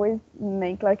I always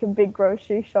make like a big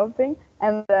grocery shopping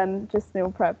and then just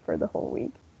meal prep for the whole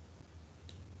week.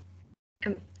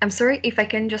 I'm sorry, if I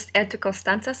can just add to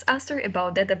Constanza's answer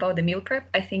about the meal prep.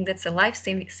 I think that's a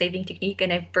life-saving technique,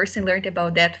 and I've personally learned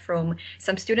about that from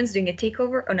some students doing a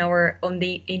takeover on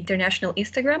the international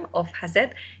Instagram of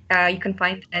Hazet. You can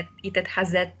find it at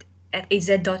Hazet at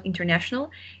az.international.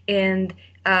 And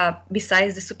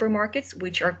besides the supermarkets,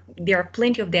 there are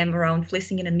plenty of them around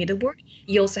Vlissingen and Middelburg,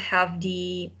 you also have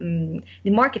the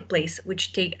marketplace,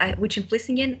 which in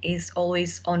Vlissingen is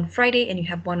always on Friday, and you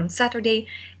have one on Saturday,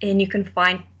 and you can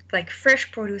find like fresh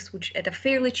produce, which at a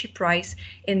fairly cheap price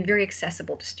and very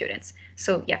accessible to students.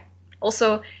 So yeah.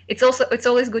 Also, it's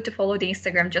always good to follow the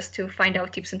Instagram just to find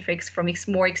out tips and tricks from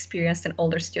more experienced and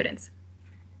older students.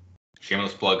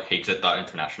 Shameless plug,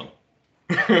 hz.international.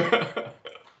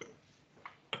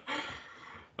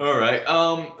 All right.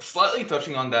 Slightly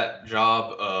touching on that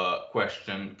job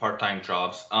question, part-time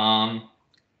jobs.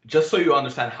 Just so you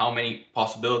understand how many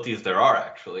possibilities there are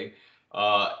actually.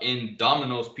 In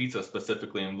Domino's Pizza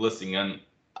specifically in Vlissingen,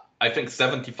 I think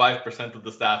 75% of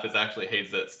the staff is actually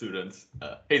HZ students,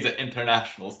 HZ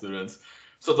international students.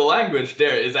 So the language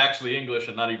there is actually English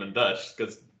and not even Dutch,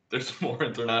 because there's more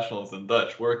internationals than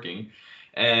Dutch working.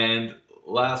 And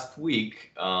last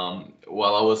week,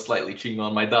 while I was slightly cheating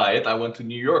on my diet, I went to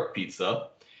New York Pizza,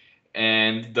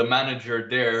 and the manager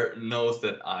there knows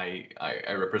that I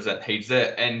represent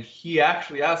HZ, and he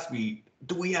actually asked me,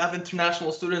 do we have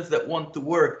international students that want to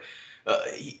work?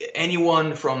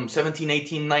 Anyone from 17,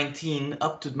 18, 19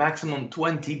 up to maximum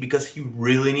 20, because he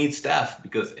really needs staff,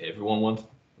 because everyone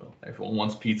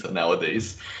wants pizza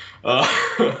nowadays.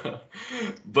 Uh,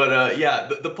 but yeah,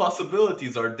 the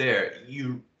possibilities are there.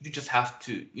 You just have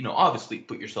to, obviously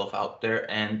put yourself out there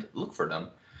and look for them.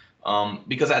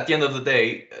 Because at the end of the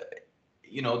day,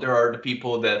 there are the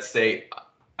people that say,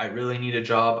 I really need a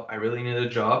job, I really need a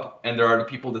job. And there are the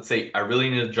people that say, I really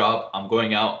need a job, I'm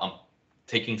going out, I'm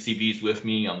taking CVs with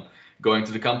me, I'm going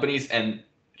to the companies. And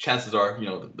chances are,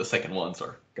 the second ones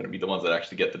are going to be the ones that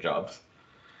actually get the jobs.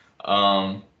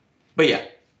 But yeah,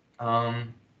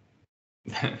 um,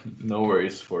 no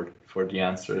worries for the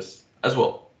answers as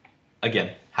well.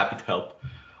 Again, happy to help.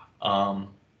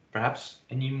 Perhaps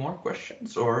any more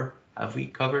questions, or have we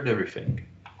covered everything?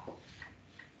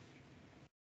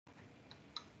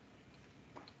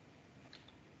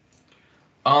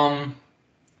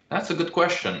 That's a good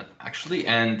question, actually,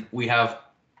 and we have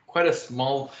quite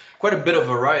a bit of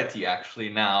variety actually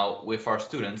now with our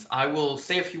students. I will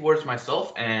say a few words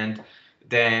myself, and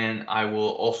then I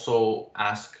will also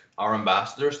ask our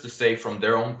ambassadors to say from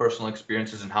their own personal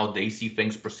experiences and how they see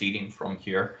things proceeding from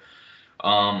here.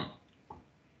 Um,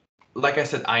 like I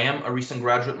said, I am a recent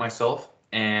graduate myself,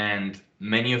 and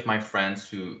many of my friends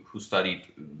who studied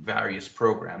various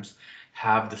programs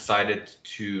have decided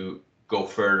to go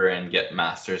further and get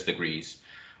master's degrees.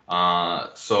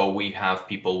 So we have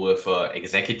people with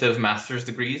executive master's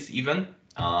degrees even.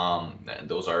 And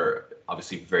those are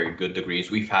obviously very good degrees.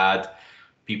 We've had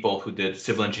people who did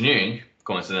civil engineering,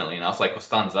 coincidentally enough, like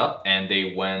Costanza, and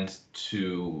they went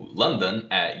to London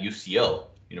at UCL,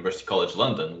 University College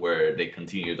London, where they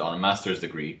continued on a master's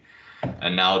degree,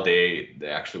 and now they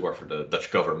actually work for the Dutch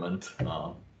government,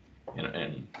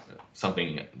 and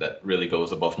something that really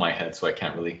goes above my head, so I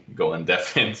can't really go in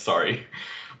depth in. Sorry,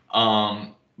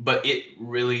 but it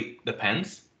really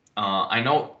depends. I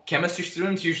know chemistry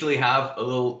students usually have a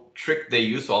little trick they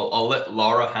use, so I'll let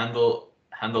Laura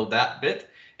handle that bit.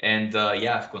 And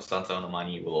yeah, if Constanza and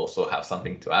Omani will also have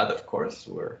something to add, of course,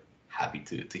 we're happy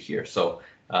to hear. So,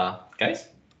 guys?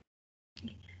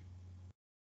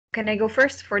 Can I go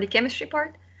first for the chemistry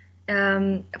part?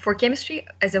 For chemistry,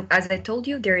 as I told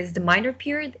you, there is the minor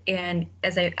period, and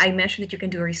as I mentioned that you can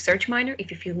do a research minor if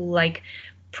you feel like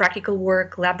practical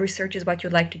work, lab research is what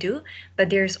you'd like to do. But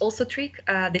there's also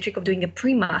the trick of doing a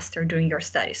pre-master during your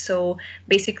studies. So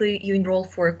basically, you enroll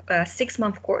for a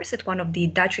 6-month course at one of the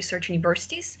Dutch research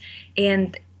universities,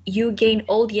 and you gain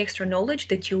all the extra knowledge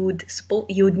that you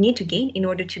would need to gain in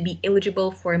order to be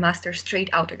eligible for a master straight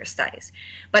out of your studies.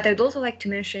 But I'd also like to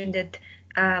mention that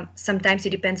sometimes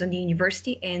it depends on the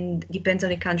university and depends on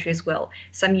the country as well.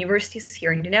 Some universities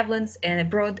here in the Netherlands and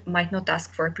abroad might not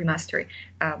ask for a pre-master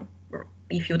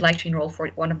if you'd like to enroll for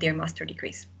one of their master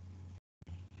degrees.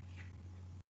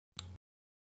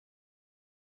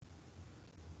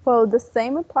 Well, the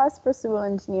same applies for civil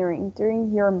engineering.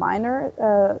 During your minor,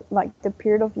 like the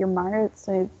period of your minor,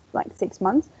 so it's like 6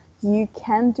 months, you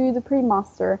can do the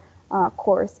pre-master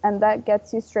course, and that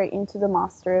gets you straight into the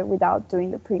master without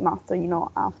doing the pre-master,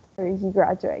 after you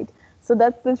graduate. So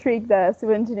that's the trick that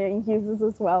civil engineering uses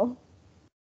as well.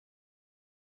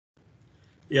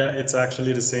 Yeah, it's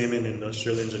actually the same in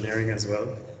industrial engineering as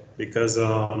well, because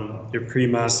your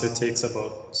pre-master takes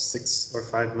about 6 or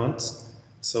 5 months.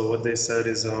 So what they said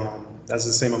is that's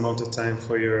the same amount of time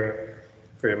for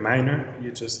your minor.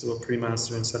 You just do a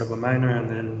pre-master instead of a minor, and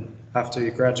then after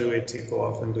you graduate, you go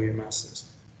off and do your master's.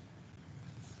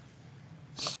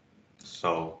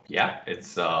 So yeah,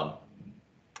 it's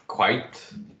quite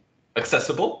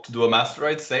accessible to do a master,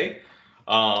 I'd say.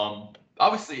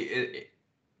 Obviously,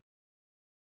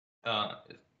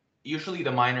 usually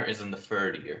the minor is in the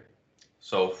third year,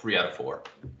 so 3 out of 4.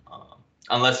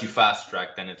 Unless you fast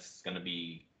track, then it's going to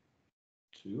be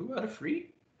 2 out of 3,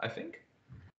 I think.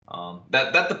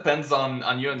 That depends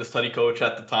on you and the study coach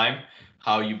at the time,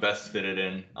 how you best fit it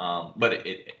in. But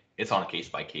it's on a case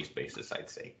by case basis, I'd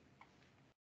say.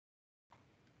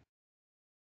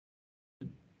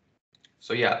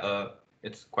 So yeah,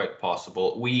 it's quite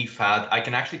possible. I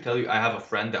can actually tell you, I have a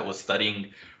friend that was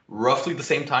studying roughly the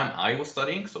same time I was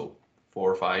studying, so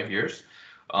 4 or 5 years.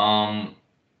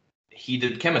 He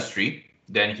did chemistry,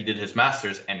 then he did his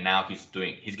master's, and now he's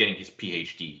getting his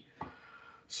PhD.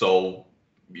 So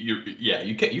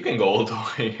you can go all the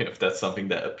way if that's something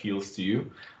that appeals to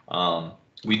you.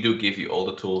 We do give you all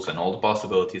the tools and all the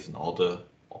possibilities and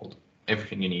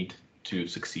everything you need to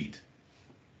succeed.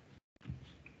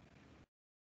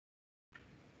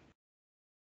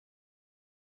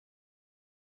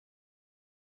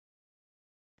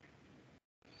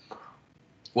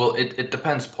 Well, it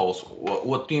depends, Paul.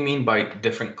 What do you mean by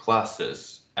different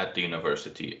classes at the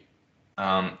university?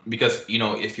 Because,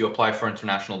 if you apply for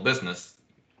international business,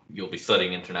 you'll be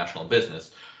studying international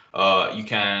business. You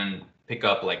can pick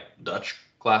up like Dutch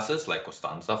classes, like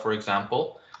Costanza, for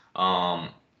example,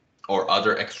 or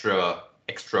other extra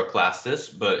classes.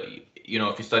 But you know,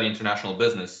 if you study international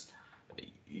business,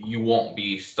 you won't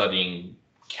be studying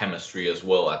chemistry as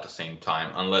well at the same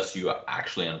time unless you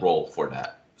actually enroll for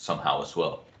that somehow as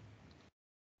well.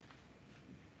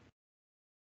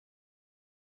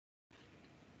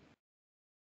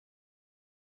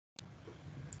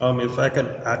 If I could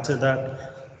add to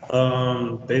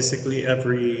that, basically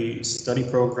every study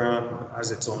program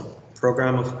has its own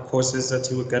program of courses that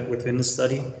you would get within the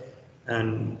study,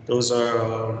 and those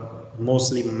are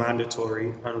mostly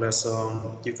mandatory unless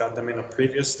you got them in a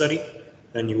previous study,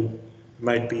 then you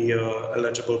might be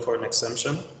eligible for an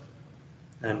exemption,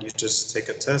 and you just take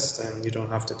a test and you don't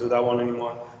have to do that one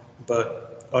anymore.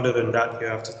 But other than that, you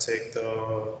have to take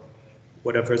the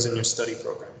whatever's in your study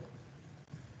program.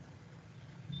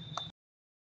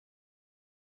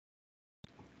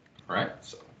 All right,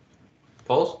 so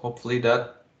Paul, hopefully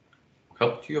that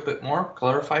helped you a bit more,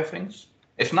 clarify things.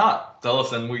 If not, tell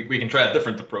us and we can try a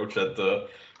different approach at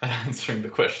answering the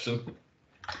question.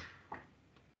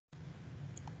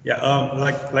 Yeah,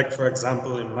 like for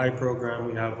example, in my program,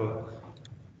 we have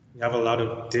a lot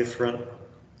of different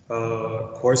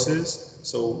courses.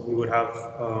 So we would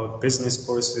have business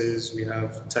courses, we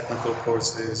have technical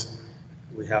courses,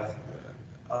 we have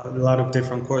a lot of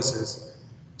different courses.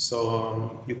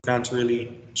 So you can't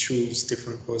really choose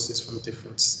different courses from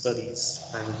different studies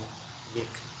and make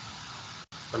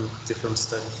from different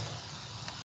studies.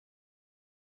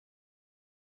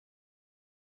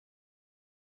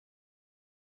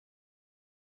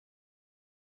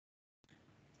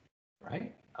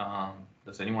 Right.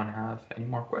 Does anyone have any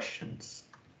more questions?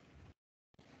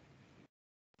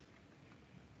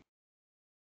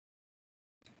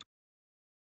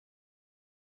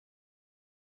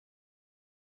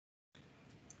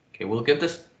 Okay, we'll give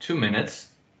this 2 minutes.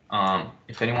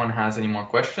 If anyone has any more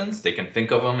questions, they can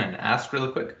think of them and ask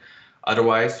really quick.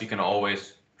 Otherwise, you can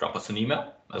always drop us an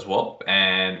email as well,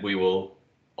 and we will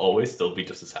always still be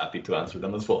just as happy to answer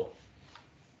them as well.